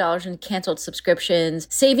 million in canceled subscriptions,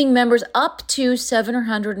 saving members up to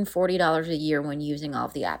 $740 a year when using all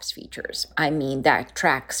of the app's features. I mean, that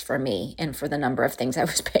tracks for me and for the number of things I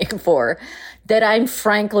was paying for that I'm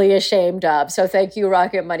frankly ashamed of. So thank you,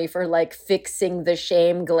 Rocket Money, for fixing the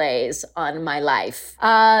shame glaze on my life.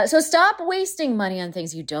 So stop wasting money on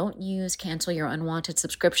things you don't use. Cancel your unwanted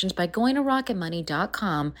subscriptions by going to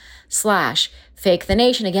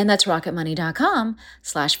rocketmoney.com/fakethenation. Again, that's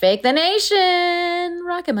rocketmoney.com/fakethenation.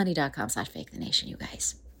 rocketmoney.com/fakethenation, you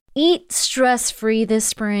guys. Eat stress-free this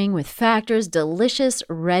spring with Factor's delicious,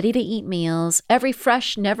 ready-to-eat meals. Every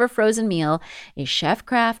fresh, never-frozen meal is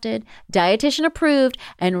chef-crafted, dietitian-approved,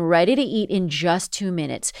 and ready to eat in just 2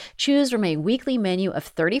 minutes. Choose from a weekly menu of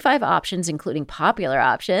 35 options, including popular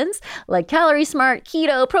options like Calorie Smart,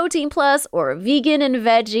 Keto, Protein Plus, or Vegan and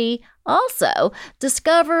Veggie. Also,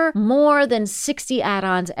 discover more than 60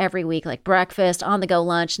 add-ons every week, like breakfast, on-the-go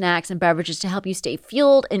lunch, snacks, and beverages to help you stay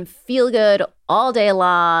fueled and feel good all day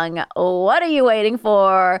long. What are you waiting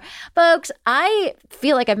for? Folks, I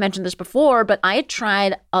feel like I've mentioned this before, but I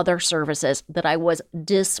tried other services that I was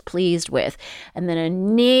displeased with. And then a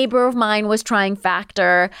neighbor of mine was trying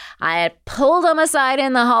Factor. I had pulled them aside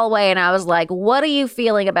in the hallway and I was like, what are you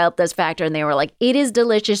feeling about this Factor? And they were like, it is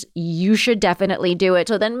delicious. You should definitely do it.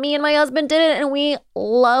 So then me and my husband did it and we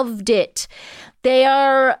loved it. They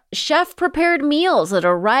are chef-prepared meals that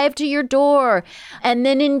arrive to your door, and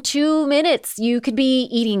then in 2 minutes, you could be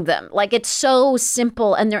eating them. It's so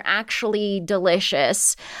simple, and they're actually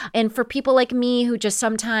delicious. And for people like me who just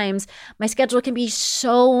sometimes, my schedule can be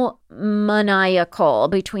so maniacal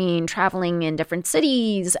between traveling in different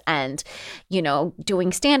cities and,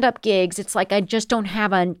 doing stand-up gigs. It's like I just don't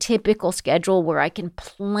have a typical schedule where I can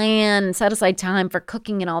plan, set aside time for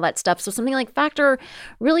cooking and all that stuff. So something like Factor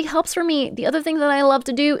really helps for me. The other thing that I love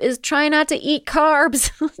to do is try not to eat carbs.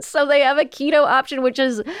 So they have a keto option, which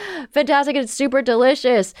is fantastic. It's super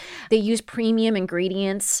delicious. They use premium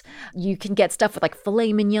ingredients. You can get stuff with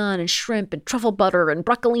filet mignon and shrimp and truffle butter and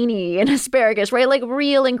broccolini and asparagus, right?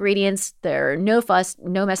 Real ingredients. They're no fuss,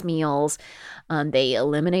 no mess meals. They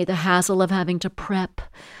eliminate the hassle of having to prep.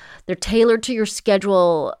 They're tailored to your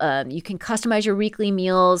schedule. You can customize your weekly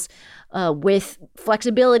meals with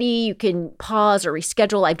flexibility. You can pause or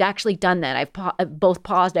reschedule. I've actually done that. I've both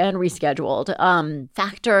paused and rescheduled.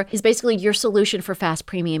 Factor is basically your solution for fast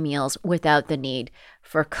premium meals without the need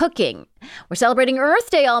for cooking. We're celebrating Earth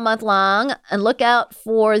Day all month long, and look out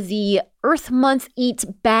for the Earth Month Eats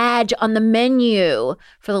badge on the menu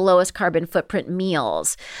for the lowest carbon footprint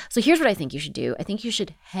meals. So here's what I think you should do. I think you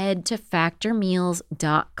should head to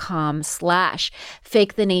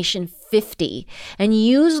factormeals.com/fakethenation50 and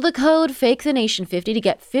use the code fakethenation50 to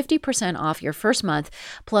get 50% off your first month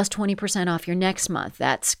plus 20% off your next month.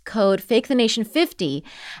 That's code fakethenation50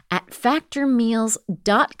 at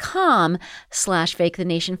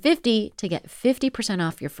factormeals.com/fakethenation50 to get 50%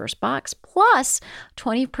 off your first box plus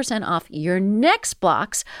 20% off your next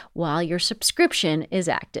box while your subscription is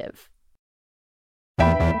active.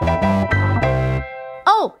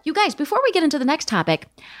 Oh, you guys, before we get into the next topic,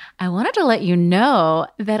 I wanted to let you know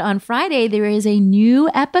that on Friday there is a new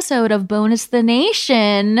episode of Bonus the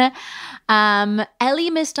Nation.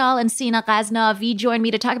 Ellie Mistal and Sina Ghaznavi joined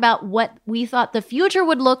me to talk about what we thought the future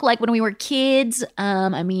would look like when we were kids.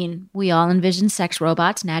 We all envisioned sex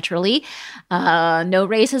robots, naturally. No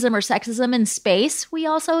racism or sexism in space, we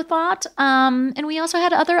also thought. And we also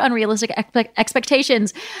had other unrealistic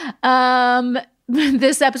expectations.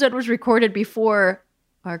 This episode was recorded before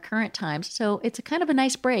our current times, so it's a kind of a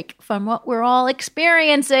nice break from what we're all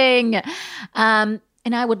experiencing.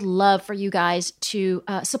 And I would love for you guys to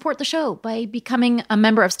support the show by becoming a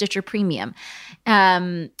member of Stitcher Premium.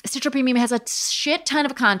 Stitcher Premium has a shit ton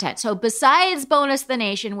of content. So besides Bonus the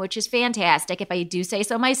Nation, which is fantastic, if I do say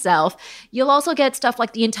so myself, you'll also get stuff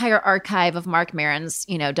like the entire archive of Mark Maron's,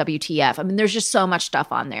 WTF. I mean, there's just so much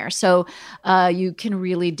stuff on there. So you can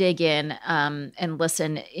really dig in and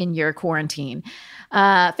listen in your quarantine.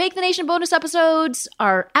 Fake the Nation bonus episodes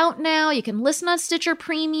are out now. You can listen on Stitcher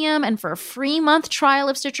Premium, and for a free month trial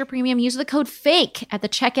of Stitcher Premium, use the code FAKE at the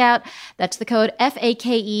checkout. That's the code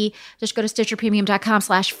FAKE. Just go to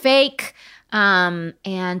stitcherpremium.com/fake.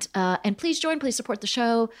 And please join, please support the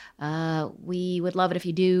show. We would love it if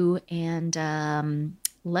you do. And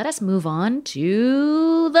let us move on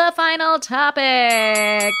to the final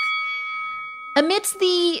topic. Amidst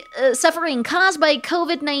the suffering caused by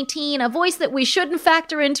COVID-19, a voice that we shouldn't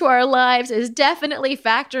factor into our lives is definitely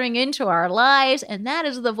factoring into our lives, and that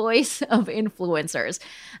is the voice of influencers.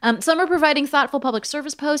 Some are providing thoughtful public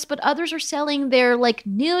service posts, but others are selling their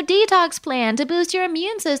new detox plan to boost your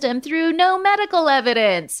immune system through no medical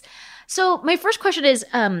evidence. So my first question is,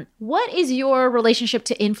 what is your relationship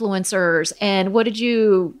to influencers, and what did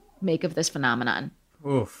you make of this phenomenon?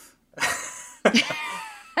 Oof.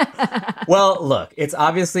 Well, look, it's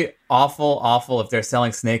obviously awful if they're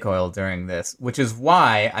selling snake oil during this, which is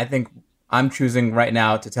why I think I'm choosing right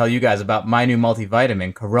now to tell you guys about my new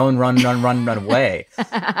multivitamin, Corona Run Away,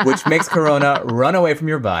 which makes Corona run away from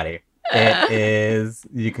your body. It is,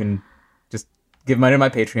 you can just give money to my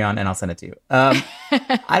Patreon and I'll send it to you.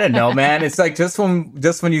 I don't know, man. It's like just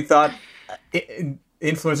when you thought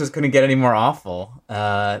influencers couldn't get any more awful,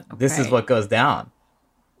 this is what goes down.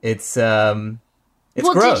 It's gross.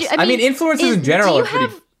 Influencers in general are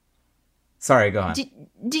pretty... Sorry, go on.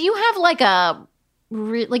 Do you have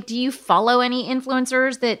do you follow any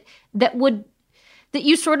influencers that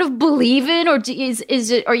you sort of believe in, or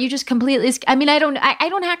are you just completely... I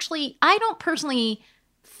don't personally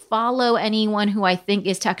follow anyone who I think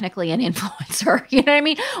is technically an influencer. You know what I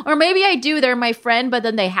mean? Or maybe I do. They're my friend, but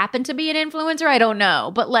then they happen to be an influencer. I don't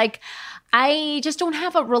know. But I just don't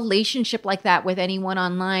have a relationship like that with anyone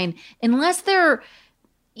online unless they're...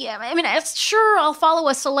 sure, I'll follow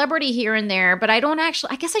a celebrity here and there, but I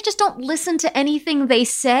guess I just don't listen to anything they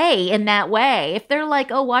say in that way. If they're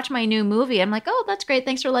like, oh, watch my new movie, I'm like, oh, that's great.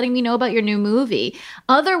 Thanks for letting me know about your new movie.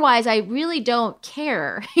 Otherwise, I really don't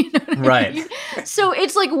care. You know what I mean? So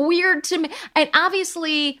it's weird to me. And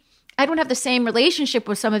obviously, I don't have the same relationship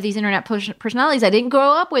with some of these internet personalities. I didn't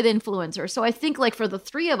grow up with influencers. So I think for the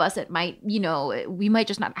three of us, it might, we might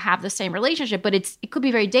just not have the same relationship, but it could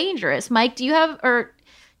be very dangerous. Mike, do you have, or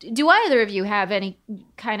do either of you have any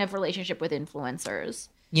kind of relationship with influencers?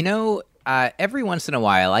 Every once in a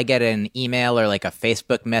while, I get an email or a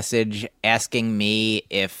Facebook message asking me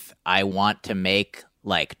if I want to make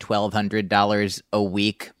 $1,200 a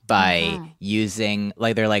week by using,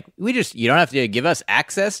 they're like, you don't have to give us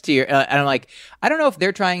access to your, and I'm like, I don't know if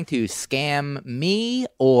they're trying to scam me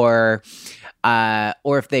or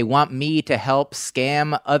if they want me to help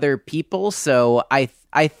scam other people. So I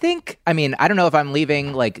think, I don't know if I'm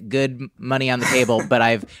leaving good money on the table, but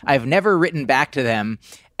I've never written back to them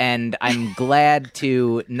and I'm glad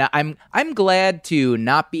to I'm glad to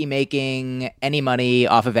not be making any money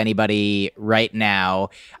off of anybody right now.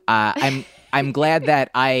 I'm glad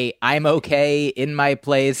that I'm okay in my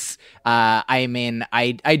place. I mean,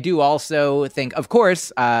 I do also think, of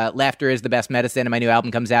course, laughter is the best medicine, and my new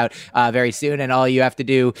album comes out very soon, and all you have to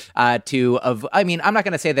do I mean, I'm not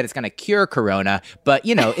going to say that it's going to cure Corona, but,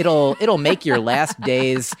 you know, it'll make your last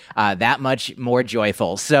days that much more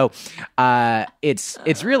joyful. So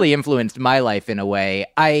it's really influenced my life in a way.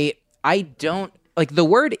 I don't, like the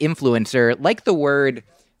word influencer, like the word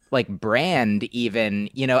like brand even,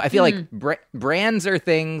 you know, I feel like brands are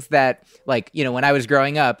things that, like, you know, when I was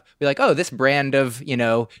growing up, be like, oh, this brand of, you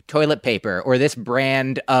know, toilet paper or this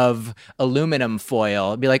brand of aluminum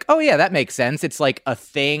foil. Be like, oh yeah, that makes sense. It's like a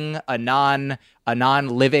thing, a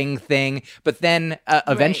non-living thing. But then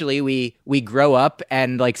eventually we grow up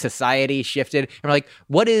and like society shifted and we're like,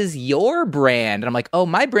 what is your brand? And I'm like, oh,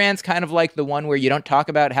 my brand's kind of like the one where you don't talk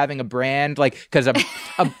about having a brand, like, because a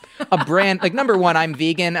brand, like, number one, I'm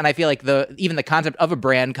vegan, and I feel like even the concept of a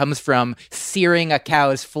brand comes from searing a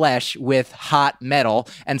cow's flesh with hot metal,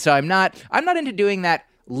 and so I'm not into doing that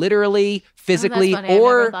literally, physically, that's funny.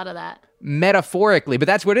 or I never thought of that. Metaphorically, but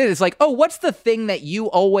that's what it is. It's like, oh, what's the thing that you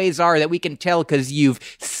always are that we can tell because you've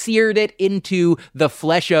seared it into the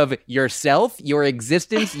flesh of yourself, your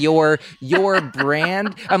existence, your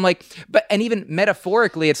brand? I'm like, and even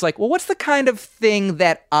metaphorically, it's like, well, what's the kind of thing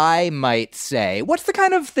that I might say? What's the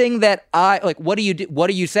kind of thing that what do you do? What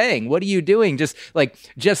are you saying? What are you doing? Just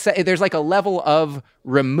say, there's like a level of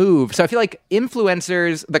remove. So I feel like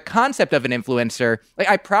influencers, the concept of an influencer, like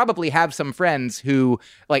I probably have some friends who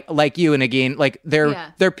like you and again, like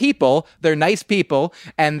they're people, they're nice people,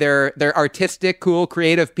 and they're artistic, cool,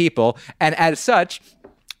 creative people, and as such,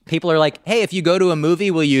 people are like, hey, if you go to a movie,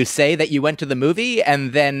 will you say that you went to the movie,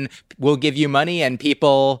 and then we'll give you money, and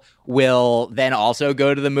people will then also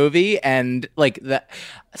go to the movie, and like that.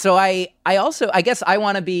 So I guess I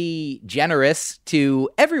want to be generous to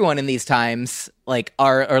everyone in these times, like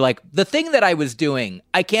or like the thing that I was doing,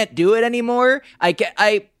 I can't do it anymore.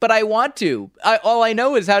 But I want to. All I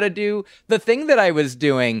know is how to do the thing that I was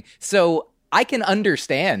doing. So I can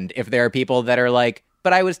understand if there are people that are like,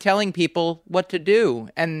 but I was telling people what to do.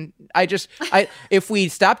 And if we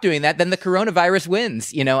stop doing that, then the coronavirus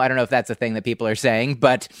wins. You know, I don't know if that's a thing that people are saying,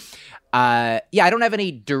 but I don't have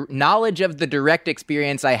any knowledge of the direct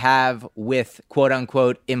experience I have with quote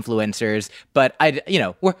unquote influencers, but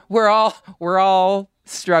we're all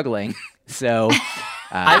struggling. So,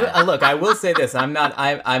 I will say this. I'm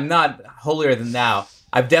not holier than thou.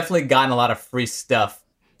 I've definitely gotten a lot of free stuff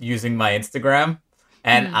using my Instagram.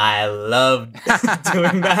 And I love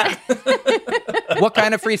doing that. What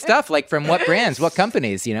kind of free stuff? Like from what brands? What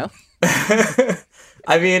companies, you know?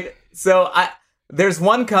 I mean, there's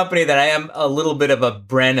one company that I am a little bit of a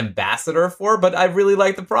brand ambassador for, but I really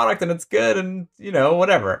like the product and it's good and, you know,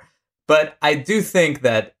 whatever. But I do think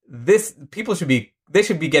that people should be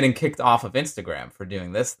getting kicked off of Instagram for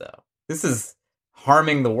doing this, though. This is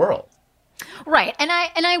harming the world. Right. And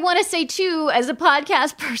I want to say, too, as a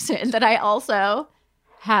podcast person, that I also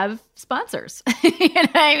have sponsors. You know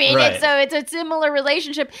what I mean? Right. It's a similar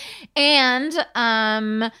relationship. And,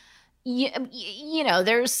 you know,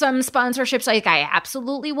 there's some sponsorships like I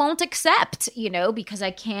absolutely won't accept, you know, because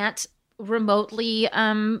I can't remotely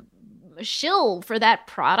shill for that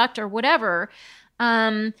product or whatever.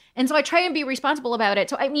 And so I try and be responsible about it.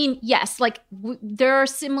 So, I mean, yes, like there are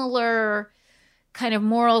similar kind of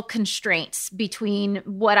moral constraints between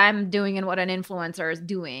what I'm doing and what an influencer is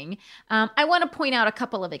doing. I want to point out a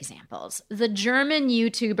couple of examples. The German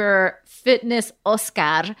YouTuber Fitness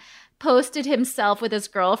Oscar posted himself with his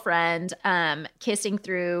girlfriend kissing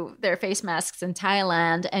through their face masks in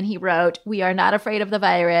Thailand, and he wrote, "We are not afraid of the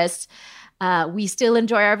virus. We still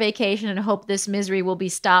enjoy our vacation and hope this misery will be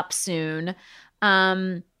stopped soon."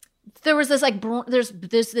 There was this there's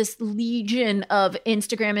this legion of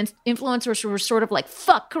Instagram influencers who were sort of like,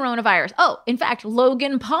 fuck coronavirus. Oh, in fact,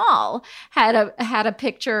 Logan Paul had a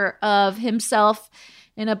picture of himself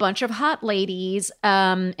and a bunch of hot ladies,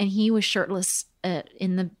 and he was shirtless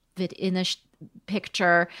in the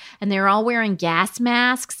picture, and they were all wearing gas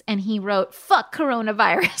masks, and he wrote, fuck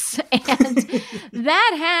coronavirus. And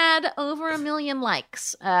that had over 1 million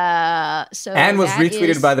likes. And was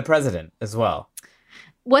retweeted by the president as well.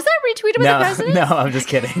 Was that retweeted by the president? No, I'm just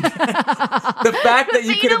kidding. The fact that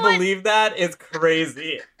you couldn't believe that is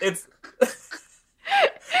crazy. It's. I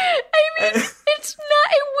mean, it's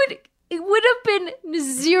not. It would have been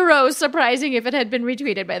zero surprising if it had been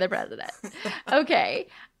retweeted by the president. Okay.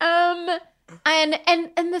 And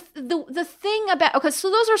the thing about, okay, so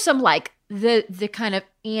those are some like the kind of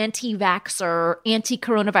anti-vaxxer,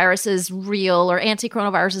 anti-coronavirus is real or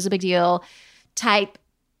anti-coronavirus is a big deal type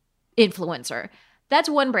influencer. That's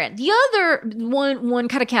one brand. The other one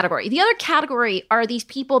kind of category. The other category are these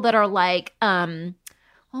people that are like,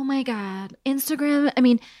 oh my God, Instagram. I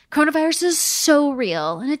mean, coronavirus is so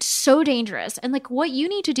real and it's so dangerous. And like what you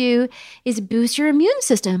need to do is boost your immune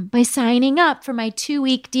system by signing up for my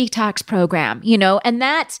 2-week detox program, you know, and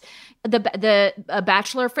that's the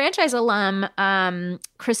Bachelor franchise alum,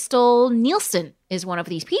 Crystal Nielsen is one of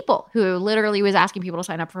these people who literally was asking people to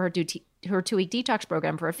sign up for her 2-week detox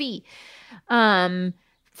program for a fee.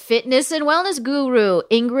 Fitness and wellness guru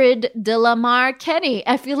Ingrid Delamar Kenny.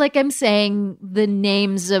 I feel like I'm saying the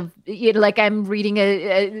names of, you know, like I'm reading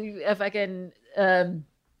a fucking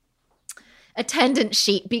attendance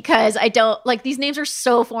sheet because I don't like these names are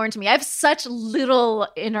so foreign to me. I have such little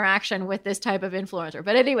interaction with this type of influencer.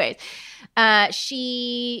 But anyways,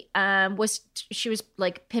 she was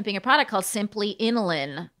like pimping a product called Simply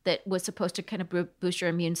Inulin that was supposed to kind of boost your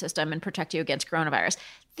immune system and protect you against coronavirus.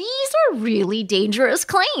 These are really dangerous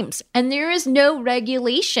claims, and there is no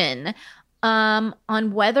regulation on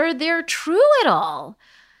whether they're true at all.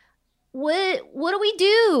 What do we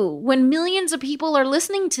do when millions of people are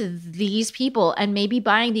listening to these people and maybe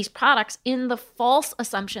buying these products in the false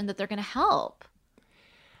assumption that they're going to help?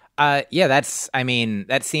 Yeah, that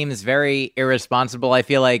seems very irresponsible. I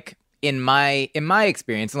feel like in my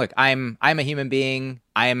experience, look, I'm a human being.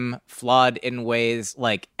 I'm flawed in ways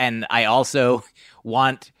like, and I also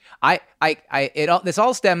want, this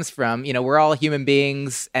all stems from, you know, we're all human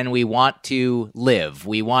beings and we want to live.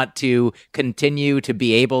 We want to continue to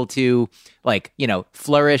be able to, like, you know,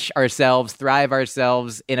 flourish ourselves, thrive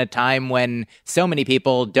ourselves in a time when so many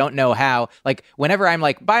people don't know how. Like, whenever I'm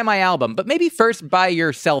like, buy my album, but maybe first buy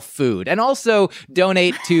yourself food and also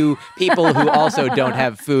donate to people who also don't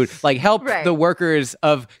have food. Like, help the workers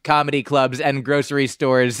of comedy clubs and grocery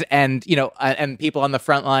stores and, you know, and people on the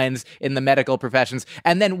front lines in the medical professions.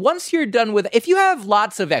 And then once you're done with, if you have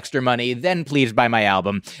lots of extra money, then please buy my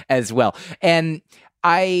album as well. And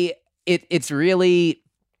it's really,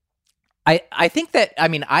 I think that, I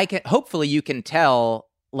mean, hopefully you can tell,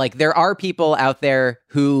 like, there are people out there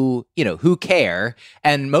who, you know, who care,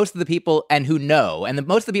 and most of the people, and who know, and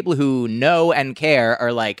most of the people who know and care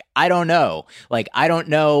are like, I don't know. Like, I don't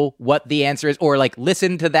know what the answer is, or like,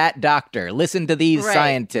 listen to that doctor, listen to these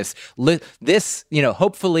scientists, this, you know,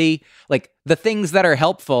 hopefully, like, the things that are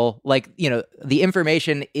helpful, like, you know, the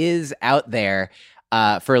information is out there.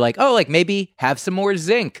 For like, oh, like maybe have some more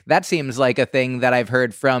zinc. That seems like a thing that I've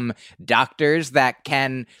heard from doctors that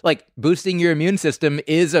can, like, boosting your immune system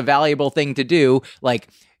is a valuable thing to do. Like,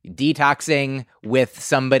 detoxing with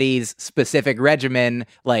somebody's specific regimen,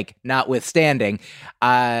 like, notwithstanding.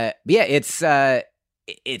 Yeah,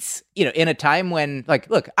 it's, you know, in a time when, like,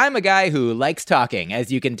 look, I'm a guy who likes talking,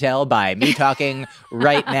 as you can tell by me talking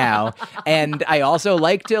right now. And I also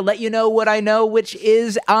like to let you know what I know, which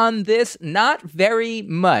is on this, not very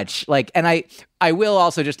much. Like, and I will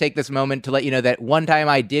also just take this moment to let you know that one time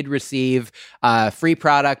I did receive free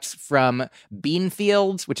products from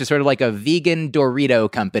Beanfields, which is sort of like a vegan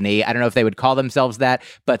Dorito company. I don't know if they would call themselves that,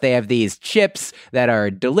 but they have these chips that are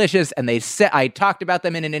delicious. And I talked about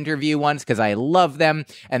them in an interview once because I love them.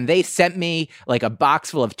 And they sent me like a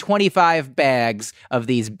box full of 25 bags of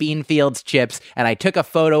these Beanfields chips. And I took a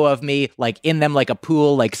photo of me like in them like a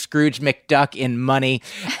pool, like Scrooge McDuck in money.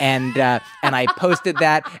 And I posted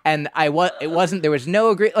that. And there was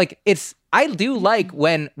no I do like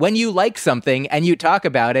when you like something and you talk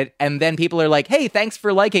about it and then people are like, hey, thanks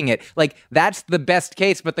for liking it. Like, that's the best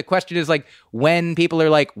case. But the question is, like, when people are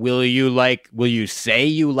like, will you say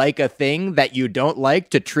you like a thing that you don't like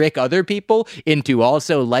to trick other people into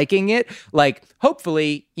also liking it? Like,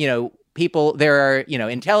 hopefully, you know, there are, you know,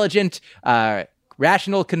 intelligent,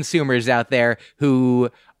 rational consumers out there who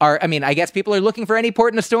are, I mean, I guess people are looking for any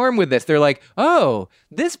port in a storm with this. They're like, oh,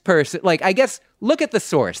 this person, like, I guess, look at the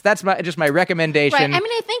source. That's just my recommendation. Right. I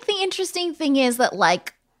mean, I think the interesting thing is that,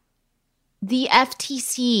 like, the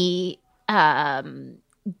FTC has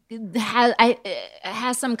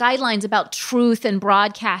some guidelines about truth and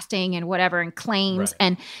broadcasting and whatever, and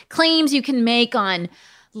claims you can make on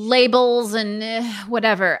labels and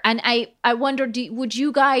whatever. And I wonder, would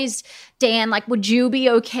you guys, Dan, like, would you be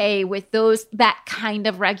okay with that kind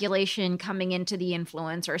of regulation coming into the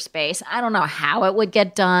influencer space? I don't know how it would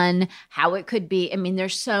get done, how it could be. I mean,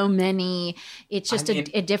 there's so many. It's just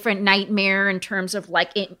a different nightmare in terms of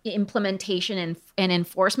like implementation and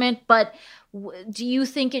enforcement. But do you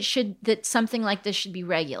think that something like this should be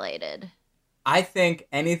regulated? I think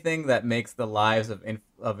anything that makes the lives of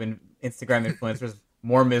Instagram influencers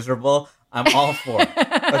more miserable, I'm all for.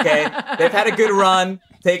 Okay, they've had a good run,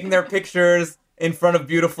 taking their pictures in front of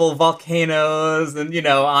beautiful volcanoes and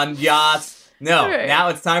on yachts. No, Right. now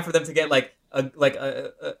it's time for them to get like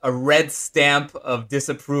a red stamp of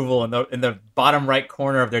disapproval in the bottom right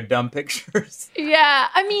corner of their dumb pictures. Yeah,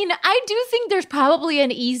 I mean, I do think there's probably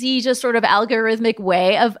an easy, just sort of algorithmic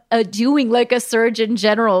way of doing like a Surgeon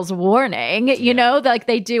General's warning, like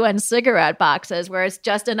they do on cigarette boxes, where it's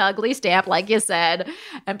just an ugly stamp, like you said.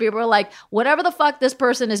 And people are like, whatever the fuck this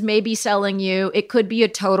person is maybe selling you, it could be a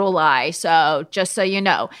total lie. So just so you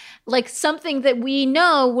know, like something that we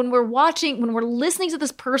know when we're listening to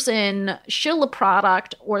this person shill a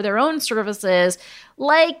product or their own services,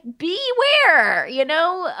 like beware,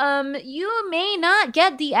 you may not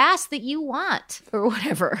get the ass that you want or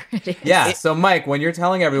whatever it is. Yeah, so Mike, when you're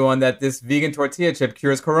telling everyone that this vegan tortilla chip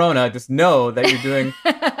cures corona, just know that you're doing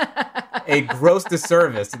a gross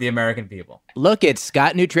disservice to the American people. Look, it's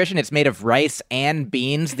Scott Nutrition. It's made of rice and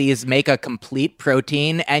beans. These make a complete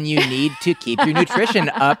protein, and you need to keep your nutrition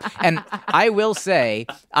up. And I will say,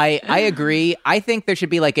 I agree. I think there should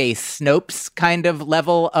be like a Snopes kind of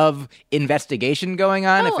level of investigation going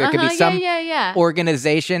on. If there could be some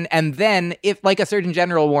organization. And then if like a Surgeon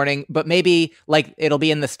General warning, but maybe like it'll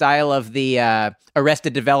be in the style of the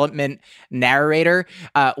Arrested Development narrator,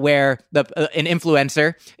 where an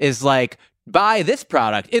influencer is like, buy this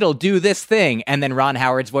product, it'll do this thing. And then Ron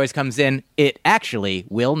Howard's voice comes in, it actually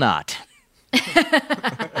will not.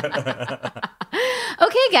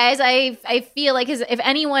 Okay, guys, I feel like if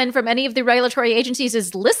anyone from any of the regulatory agencies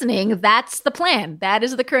is listening, that's the plan. That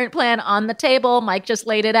is the current plan on the table. Mike just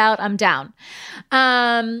laid it out. I'm down.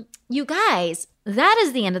 You guys, that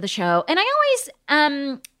is the end of the show. And I always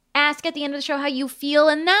ask at the end of the show how you feel.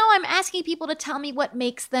 And now I'm asking people to tell me what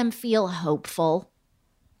makes them feel hopeful.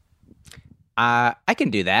 I can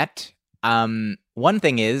do that. One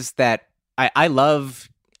thing is that I love,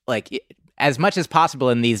 like, as much as possible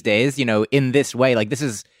in these days, in this way, like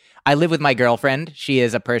I live with my girlfriend. She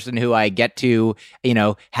is a person who I get to,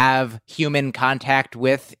 have human contact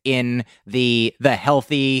with in the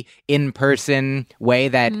healthy, in-person way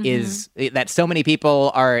that is that so many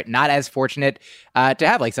people are not as fortunate to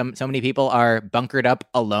have. Like so many people are bunkered up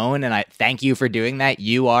alone, and I thank you for doing that.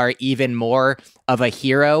 You are even more of a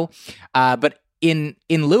hero. But in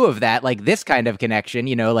lieu of that, like this kind of connection,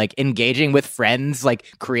 like engaging with friends,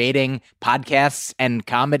 like creating podcasts and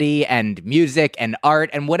comedy and music and art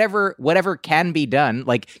and whatever can be done,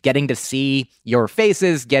 like getting to see your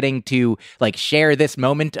faces, getting to like share this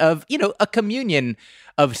moment of, a communion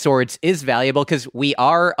of sorts is valuable because we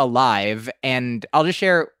are alive. And I'll just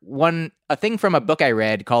share a thing from a book I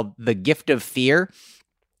read called The Gift of Fear,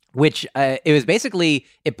 which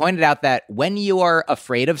it pointed out that when you are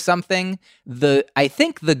afraid of something, I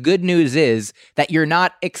think the good news is that you're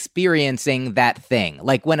not experiencing that thing.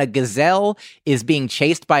 Like when a gazelle is being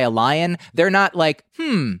chased by a lion, they're not like,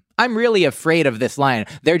 I'm really afraid of this lion.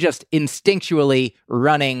 They're just instinctually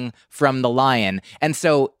running from the lion. And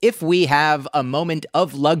so if we have a moment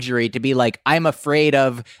of luxury to be like, I'm afraid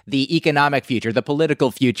of the economic future, the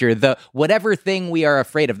political future, the whatever thing we are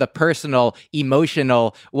afraid of, the personal,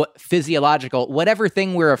 emotional, physiological, whatever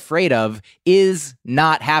thing we're afraid of is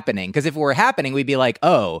not happening. Because if it were happening, we'd be like,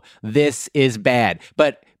 oh, this is bad.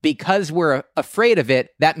 But because we're afraid of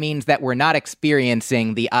it, that means that we're not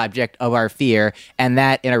experiencing the object of our fear, and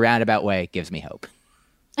that, in a roundabout way, gives me hope.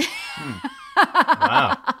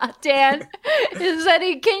 Wow. Dan,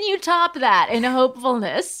 can you top that in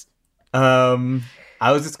hopefulness? I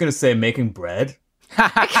was just gonna say making bread.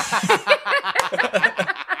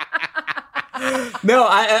 No,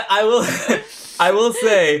 I will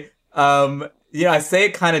say, I say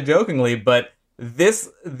it kind of jokingly, but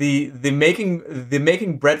the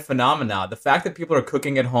making bread phenomena, the fact that people are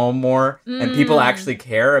cooking at home more and people actually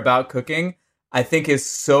care about cooking, I think is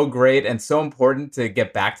so great and so important to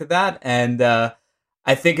get back to that. And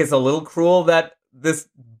I think it's a little cruel that this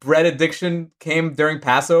bread addiction came during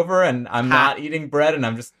Passover and I'm not eating bread and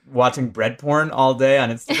I'm just watching bread porn all day on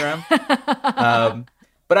Instagram.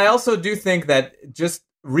 But I also do think that just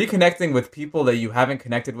reconnecting with people that you haven't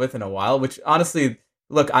connected with in a while, which honestly,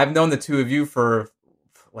 look, I've known the two of you for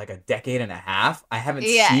like a decade and a half. I haven't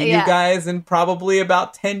seen you guys in probably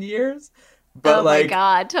about 10 years. But oh my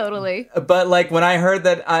God, totally. But like when I heard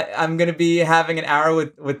that I'm going to be having an hour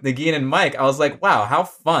with Nagin and Mike, I was like, wow, how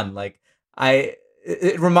fun. Like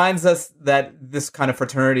it reminds us that this kind of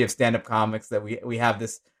fraternity of stand-up comics that we have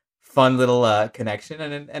this fun little connection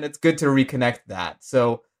and it's good to reconnect that.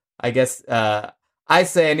 So I guess I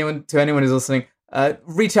say to anyone who's listening,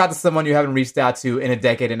 reach out to someone you haven't reached out to in a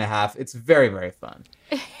decade and a half. It's very, very fun.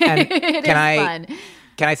 And It is fun.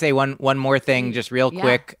 Can I say one more thing just real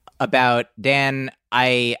quick about Dan?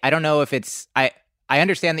 I don't know if it's I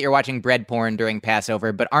understand that you're watching bread porn during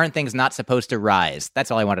Passover, but aren't things not supposed to rise? That's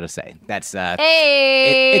all I wanted to say. That's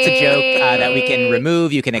it's a joke that we can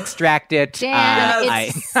remove. You can extract it. Dan,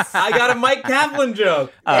 I got a Mike Kaplan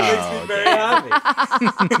joke. It makes me very happy.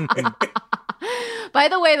 By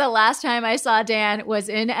the way, the last time I saw Dan was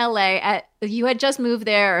in LA. You had just moved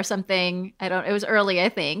there or something. It was early, I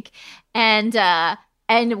think, and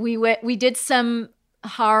we did some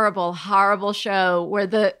horrible show where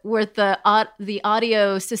the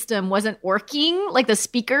audio system wasn't working, like the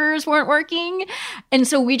speakers weren't working, and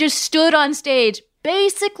so we just stood on stage.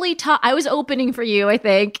 Basically, I was opening for you, I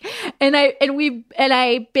think, and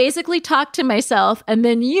I basically talked to myself, and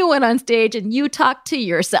then you went on stage and you talked to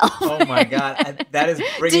yourself. Oh my god, that is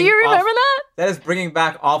bringing. Do you remember that? That is bringing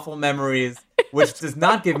back awful memories, which does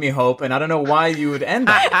not give me hope, and I don't know why you would end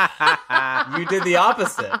that. You did the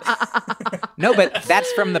opposite. No, but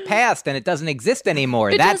that's from the past, and it doesn't exist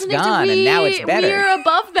anymore. That's gone, and now it's better. We're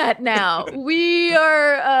above that now. We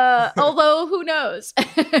are, although who knows?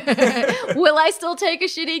 Will I still take a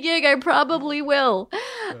shitty gig? I probably will.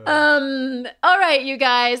 All right, you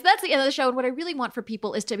guys, that's the end of the show. And what I really want for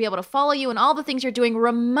people is to be able to follow you and all the things you're doing.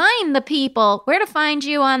 Remind the people where to find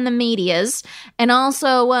you on the medias, and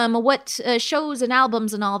also what shows and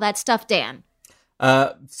albums and all that stuff, Dan.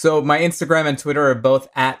 So my Instagram and Twitter are both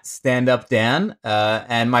at StandUpDan,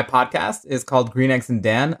 and my podcast is called Green Eggs and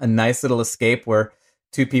Dan, a nice little escape where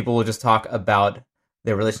two people will just talk about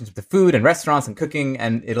their relationship to food and restaurants and cooking,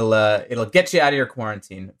 and it'll get you out of your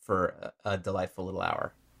quarantine for a delightful little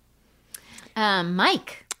hour.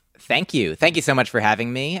 Mike. Thank you so much for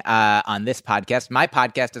having me on this podcast. My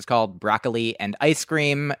podcast is called Broccoli and Ice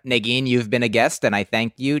Cream. Negin, you've been a guest, and I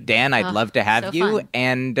thank you. Dan, I'd love to have you. Fun.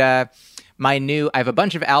 And I have a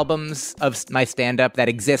bunch of albums of my stand-up that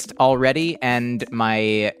exist already, and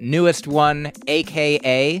my newest one,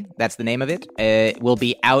 AKA, that's the name of it, will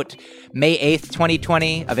be out May 8th,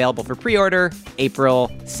 2020, available for pre-order, April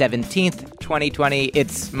 17th, 2020.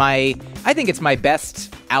 I think it's my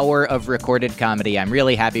best hour of recorded comedy. I'm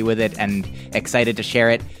really happy with it and excited to share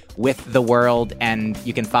it with the world, and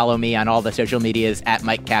you can follow me on all the social medias at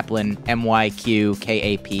Mike Kaplan,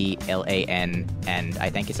 MyQKaplan, and I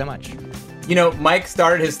thank you so much. You know, Mike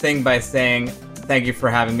started his thing by saying, thank you for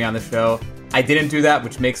having me on the show. I didn't do that,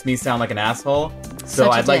 which makes me sound like an asshole. So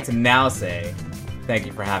I'd like to now say, thank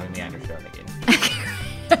you for having me on your show, Nikki.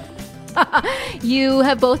 You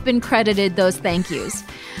have both been credited those thank yous.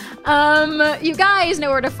 You guys know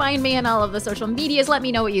where to find me on all of the social medias. Let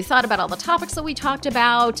me know what you thought about all the topics that we talked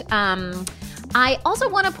about. I also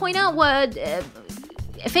want to point out what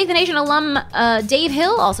Faith the Nation alum Dave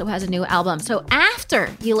Hill also has a new album. So after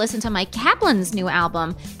you listen to Mike Kaplan's new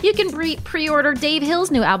album, you can pre-order Dave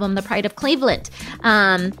Hill's new album, The Pride of Cleveland.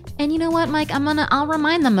 And you know what, Mike? I'll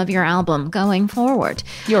remind them of your album going forward.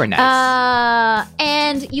 You're nice.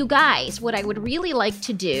 And you guys, what I would really like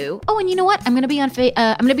to do. Oh, and you know what? I'm gonna be on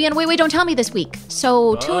Wait Wait Don't Tell Me this week.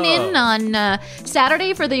 So tune in on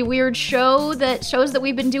Saturday for the weird shows that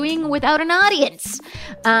we've been doing without an audience.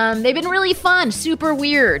 They've been really fun, super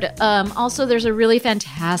weird. Also, there's a really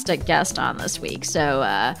fantastic guest on this week, so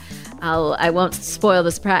I won't spoil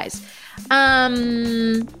the surprise.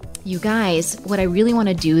 You guys, what I really want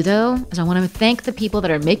to do, though, is I want to thank the people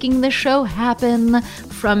that are making this show happen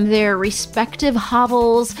from their respective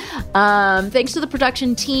hovels. Thanks to the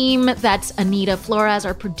production team. That's Anita Flores,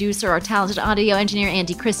 our producer, our talented audio engineer,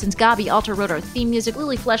 Andy Christens. Gabi Alter wrote our theme music.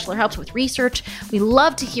 Lily Fleschler helps with research. We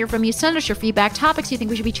love to hear from you. Send us your feedback, topics you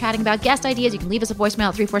think we should be chatting about, guest ideas. You can leave us a voicemail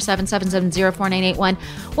at 347-770-4981,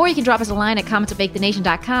 or you can drop us a line at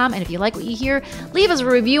comments@bakethenation.com. And if you like what you hear, leave us a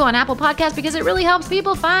review on Apple Podcasts because it really helps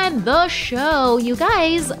people find the show. You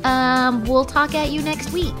guys, we'll talk at you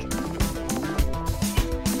next week.